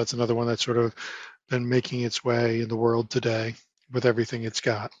Genesis, that's another one that's sort of been making its way in the world today with everything it's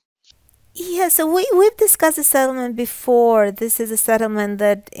got. Yeah, so we've discussed the settlement before. This is a settlement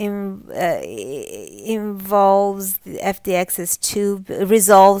that resolves FTX's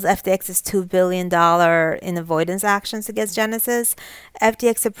 $2 billion in avoidance actions against Genesis.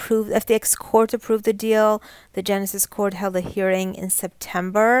 FTX court approved the deal. The Genesis court held a hearing in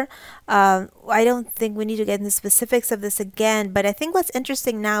September. I don't think we need to get into specifics of this again, but I think what's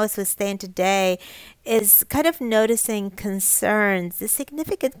interesting now as we stand today is kind of noticing the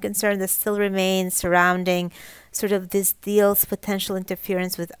significant concern that still remains surrounding sort of this deal's potential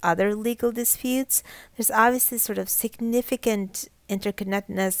interference with other legal disputes. There's obviously sort of significant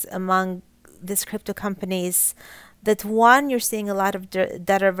interconnectedness among these crypto companies that one, you're seeing a lot of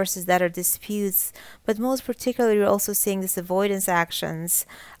debtor versus debtor disputes, but most particularly you're also seeing this avoidance actions.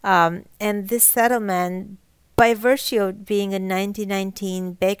 And this settlement by virtue of being a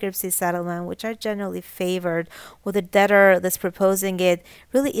 1919 bankruptcy settlement, which are generally favored, where the debtor that's proposing it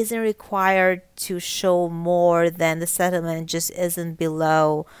really isn't required to show more than the settlement just isn't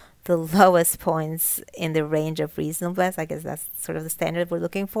below the lowest points in the range of reasonableness. I guess that's sort of the standard we're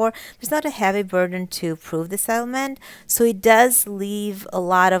looking for. There's not a heavy burden to prove the settlement, so it does leave a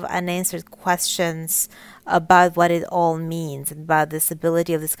lot of unanswered questions about what it all means and about this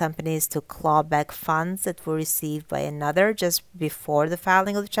ability of these companies to claw back funds that were received by another just before the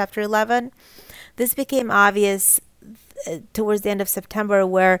filing of Chapter 11. This became obvious towards the end of September,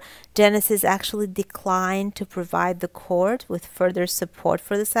 where Genesis actually declined to provide the court with further support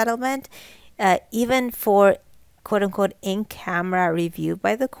for the settlement, even for quote-unquote in-camera review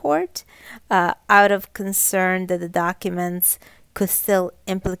by the court, out of concern that the documents could still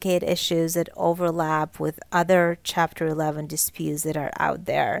implicate issues that overlap with other Chapter 11 disputes that are out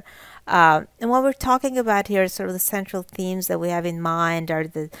there. And what we're talking about here, sort of the central themes that we have in mind,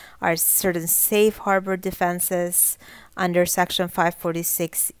 are certain safe harbor defenses under Section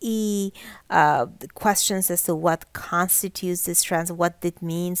 546E, questions as to what constitutes this transfer, what it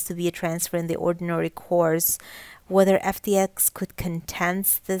means to be a transfer in the ordinary course, whether FTX could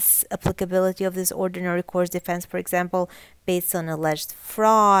contest this applicability of this ordinary course defense, for example, based on alleged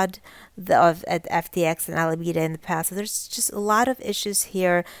fraud at FTX and Alameda in the past. So there's just a lot of issues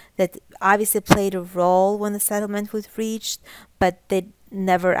here that obviously played a role when the settlement was reached, but they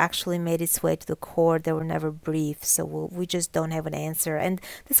never actually made its way to the court. They were never briefed, so we just don't have an answer. And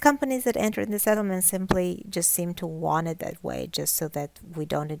these companies that entered in the settlement simply just seem to want it that way, just so that we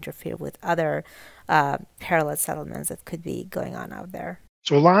don't interfere with other parallel settlements that could be going on out there.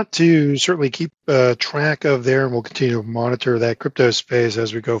 So a lot to certainly keep track of there, and we'll continue to monitor that crypto space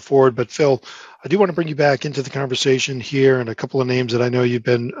as we go forward. But Phil, I do want to bring you back into the conversation here, and a couple of names that I know you've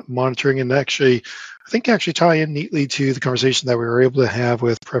been monitoring, and actually tie in neatly to the conversation that we were able to have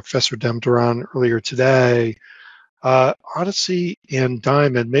with Professor Damodaran earlier today. Audacy and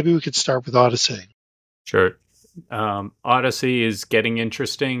Diamond. Maybe we could start with Audacy. Sure. Audacy is getting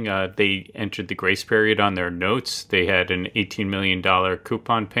interesting. They entered the grace period on their notes. They had an $18 million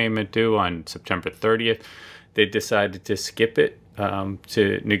coupon payment due on September 30th. They decided to skip it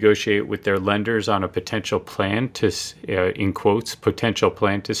to negotiate with their lenders on a potential plan to, in quotes, potential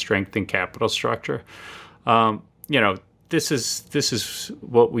plan to strengthen capital structure. This is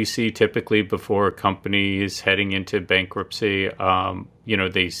what we see typically before a company is heading into bankruptcy.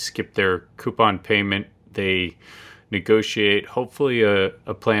 They skip their coupon payment. They negotiate, hopefully,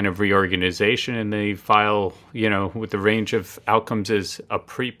 a plan of reorganization, and they file, with the range of outcomes as a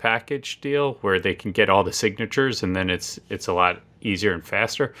prepackaged deal where they can get all the signatures, and then it's a lot easier and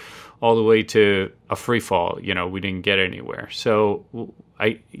faster, all the way to a free fall. We didn't get anywhere. So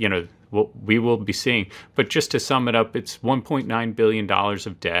what we will be seeing. But just to sum it up, it's $1.9 billion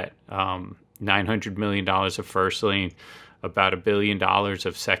of debt, $900 million of first lien, about $1 billion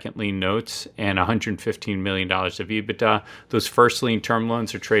of second lien notes, and $115 million of EBITDA. Those first lien term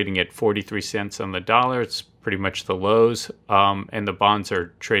loans are trading at 43 cents on the dollar. It's pretty much the lows, and the bonds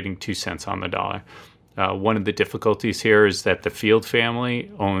are trading 2 cents on the dollar. One of the difficulties here is that the Field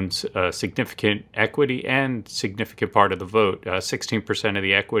family owns significant equity and significant part of the vote, 16% of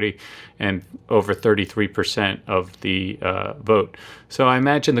the equity and over 33% of the vote. So I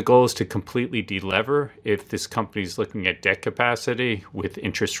imagine the goal is to completely delever if this company is looking at debt capacity with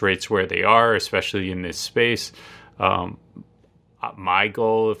interest rates where they are, especially in this space. My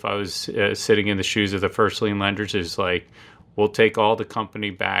goal, if I was sitting in the shoes of the first lien lenders, is we'll take all the company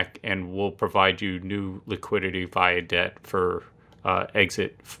back and we'll provide you new liquidity via debt for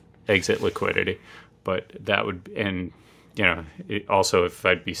exit liquidity. But that would, and also if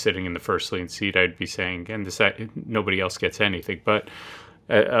I'd be sitting in the first lien seat, I'd be saying, and nobody else gets anything. But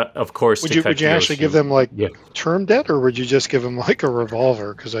of course, would you actually give them term debt, or would you just give them a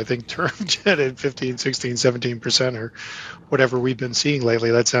revolver? Because I think term debt at 15, 16, 17% or whatever we've been seeing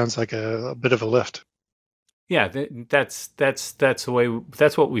lately, that sounds like a bit of a lift. Yeah, that's the way.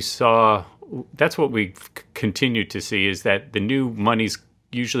 That's what we saw. That's what we continue to see, is that the new money's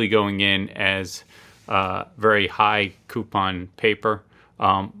usually going in as very high coupon paper.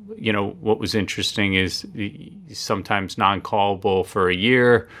 What was interesting is sometimes non-callable for a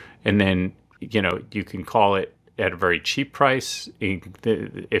year, and then you can call it at a very cheap price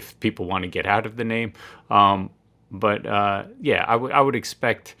if people want to get out of the name. I would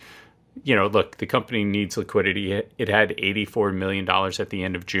expect. Look, the company needs liquidity. It had $84 million at the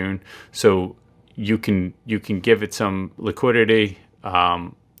end of June, so you can give it some liquidity,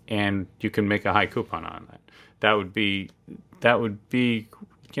 and you can make a high coupon on that. That would be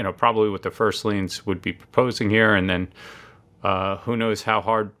probably what the first liens would be proposing here, and then who knows how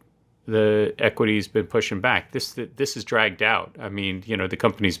hard the equity's been pushing back. This is dragged out. I mean, the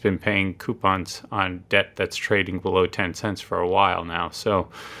company's been paying coupons on debt that's trading below 10 cents for a while now. So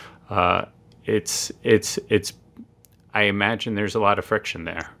it's. I imagine there's a lot of friction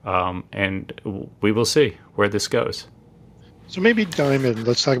there, and we will see where this goes. So maybe Diamond.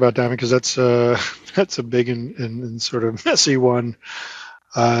 Let's talk about Diamond, because that's a big and sort of messy one.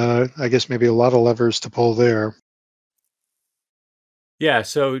 I guess maybe a lot of levers to pull there. Yeah,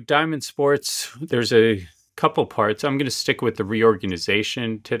 so Diamond Sports, there's a couple parts. I'm going to stick with the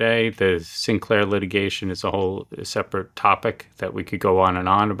reorganization today. The Sinclair litigation is a separate topic that we could go on and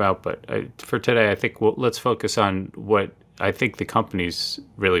on about. But for today, I think let's focus on what I think the company's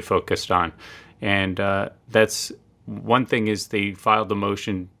really focused on. And that's one thing is they filed a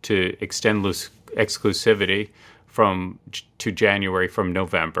motion to extend exclusivity to January from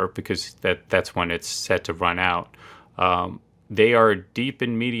November, because that's when it's set to run out. They are deep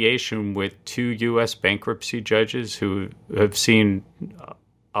in mediation with 2 U.S. bankruptcy judges who have seen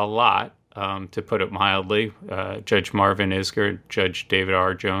a lot, to put it mildly. Judge Marvin Isger, Judge David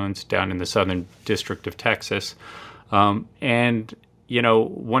R. Jones down in the Southern District of Texas. And,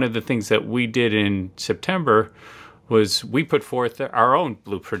 one of the things that we did in September was we put forth our own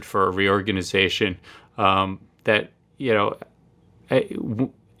blueprint for a reorganization that,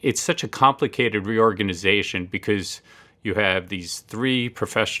 it's such a complicated reorganization because you have these 3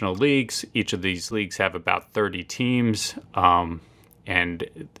 professional leagues. Each of these leagues have about 30 teams,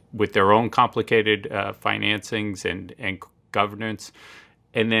 and with their own complicated financings and governance.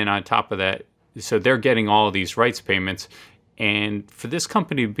 And then on top of that, so they're getting all of these rights payments. And for this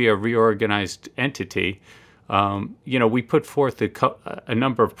company to be a reorganized entity, we put forth a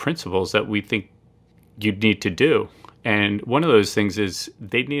number of principles that we think you'd need to do. And one of those things is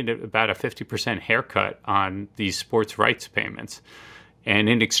they need about a 50% haircut on these sports rights payments. And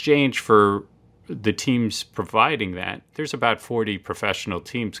in exchange for the teams providing that, there's about 40 professional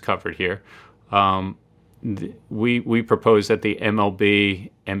teams covered here. We propose that the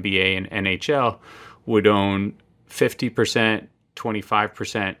MLB, NBA, and NHL would own 50%,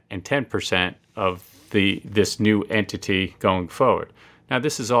 25%, and 10% of this new entity going forward. Now,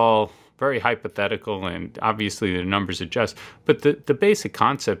 this is all very hypothetical, and obviously the numbers adjust. But the basic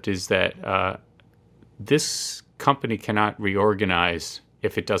concept is that this company cannot reorganize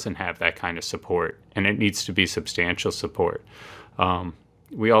if it doesn't have that kind of support, and it needs to be substantial support.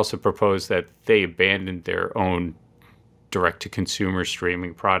 We also propose that they abandon their own direct-to-consumer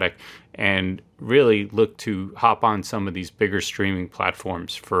streaming product and really look to hop on some of these bigger streaming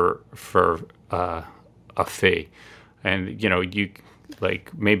platforms for a fee. And, you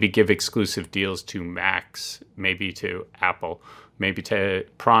maybe give exclusive deals to Max, maybe to Apple, maybe to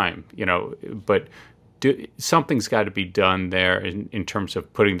Prime, but something's got to be done there in terms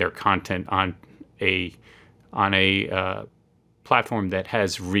of putting their content on a platform that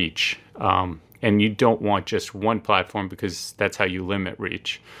has reach. And you don't want just one platform, because that's how you limit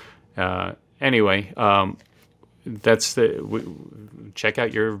reach. Anyway, check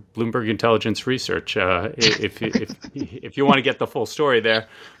out your Bloomberg Intelligence research if you want to get the full story there.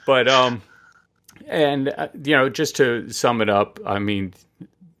 But just to sum it up, I mean,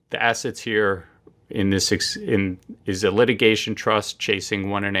 the assets here in this is a litigation trust chasing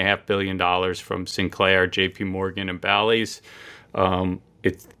 $1.5 billion from Sinclair, J.P. Morgan, and Bally's.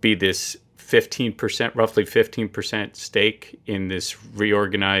 It'd be this roughly 15% stake in this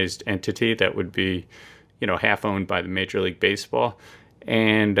reorganized entity that would be half owned by the Major League Baseball,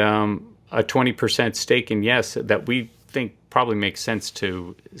 and a 20% stake in Yes that we think probably makes sense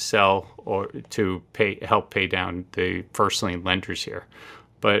to sell or to help pay down the first lien lenders here.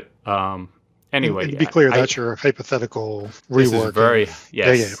 But anyway, and to be clear, that's your hypothetical rework.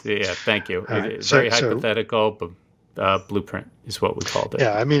 This is very thank you. Very hypothetical, but blueprint is what we called it.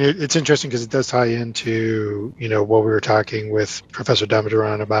 Yeah, I mean, it's interesting because it does tie into, what we were talking with Professor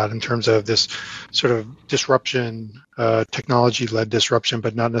Damodaran about in terms of this sort of disruption, technology-led disruption,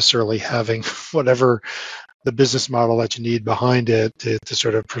 but not necessarily having whatever the business model that you need behind it to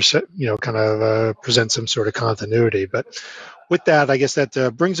sort of, present some sort of continuity. But with that, I guess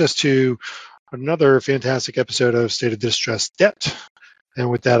that brings us to another fantastic episode of State of Distressed Debt. And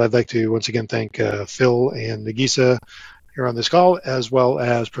with that, I'd like to once again thank Phil and Negisa here on this call, as well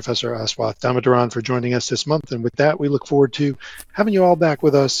as Professor Aswath Damodaran for joining us this month. And with that, we look forward to having you all back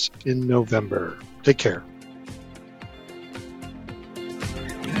with us in November. Take care.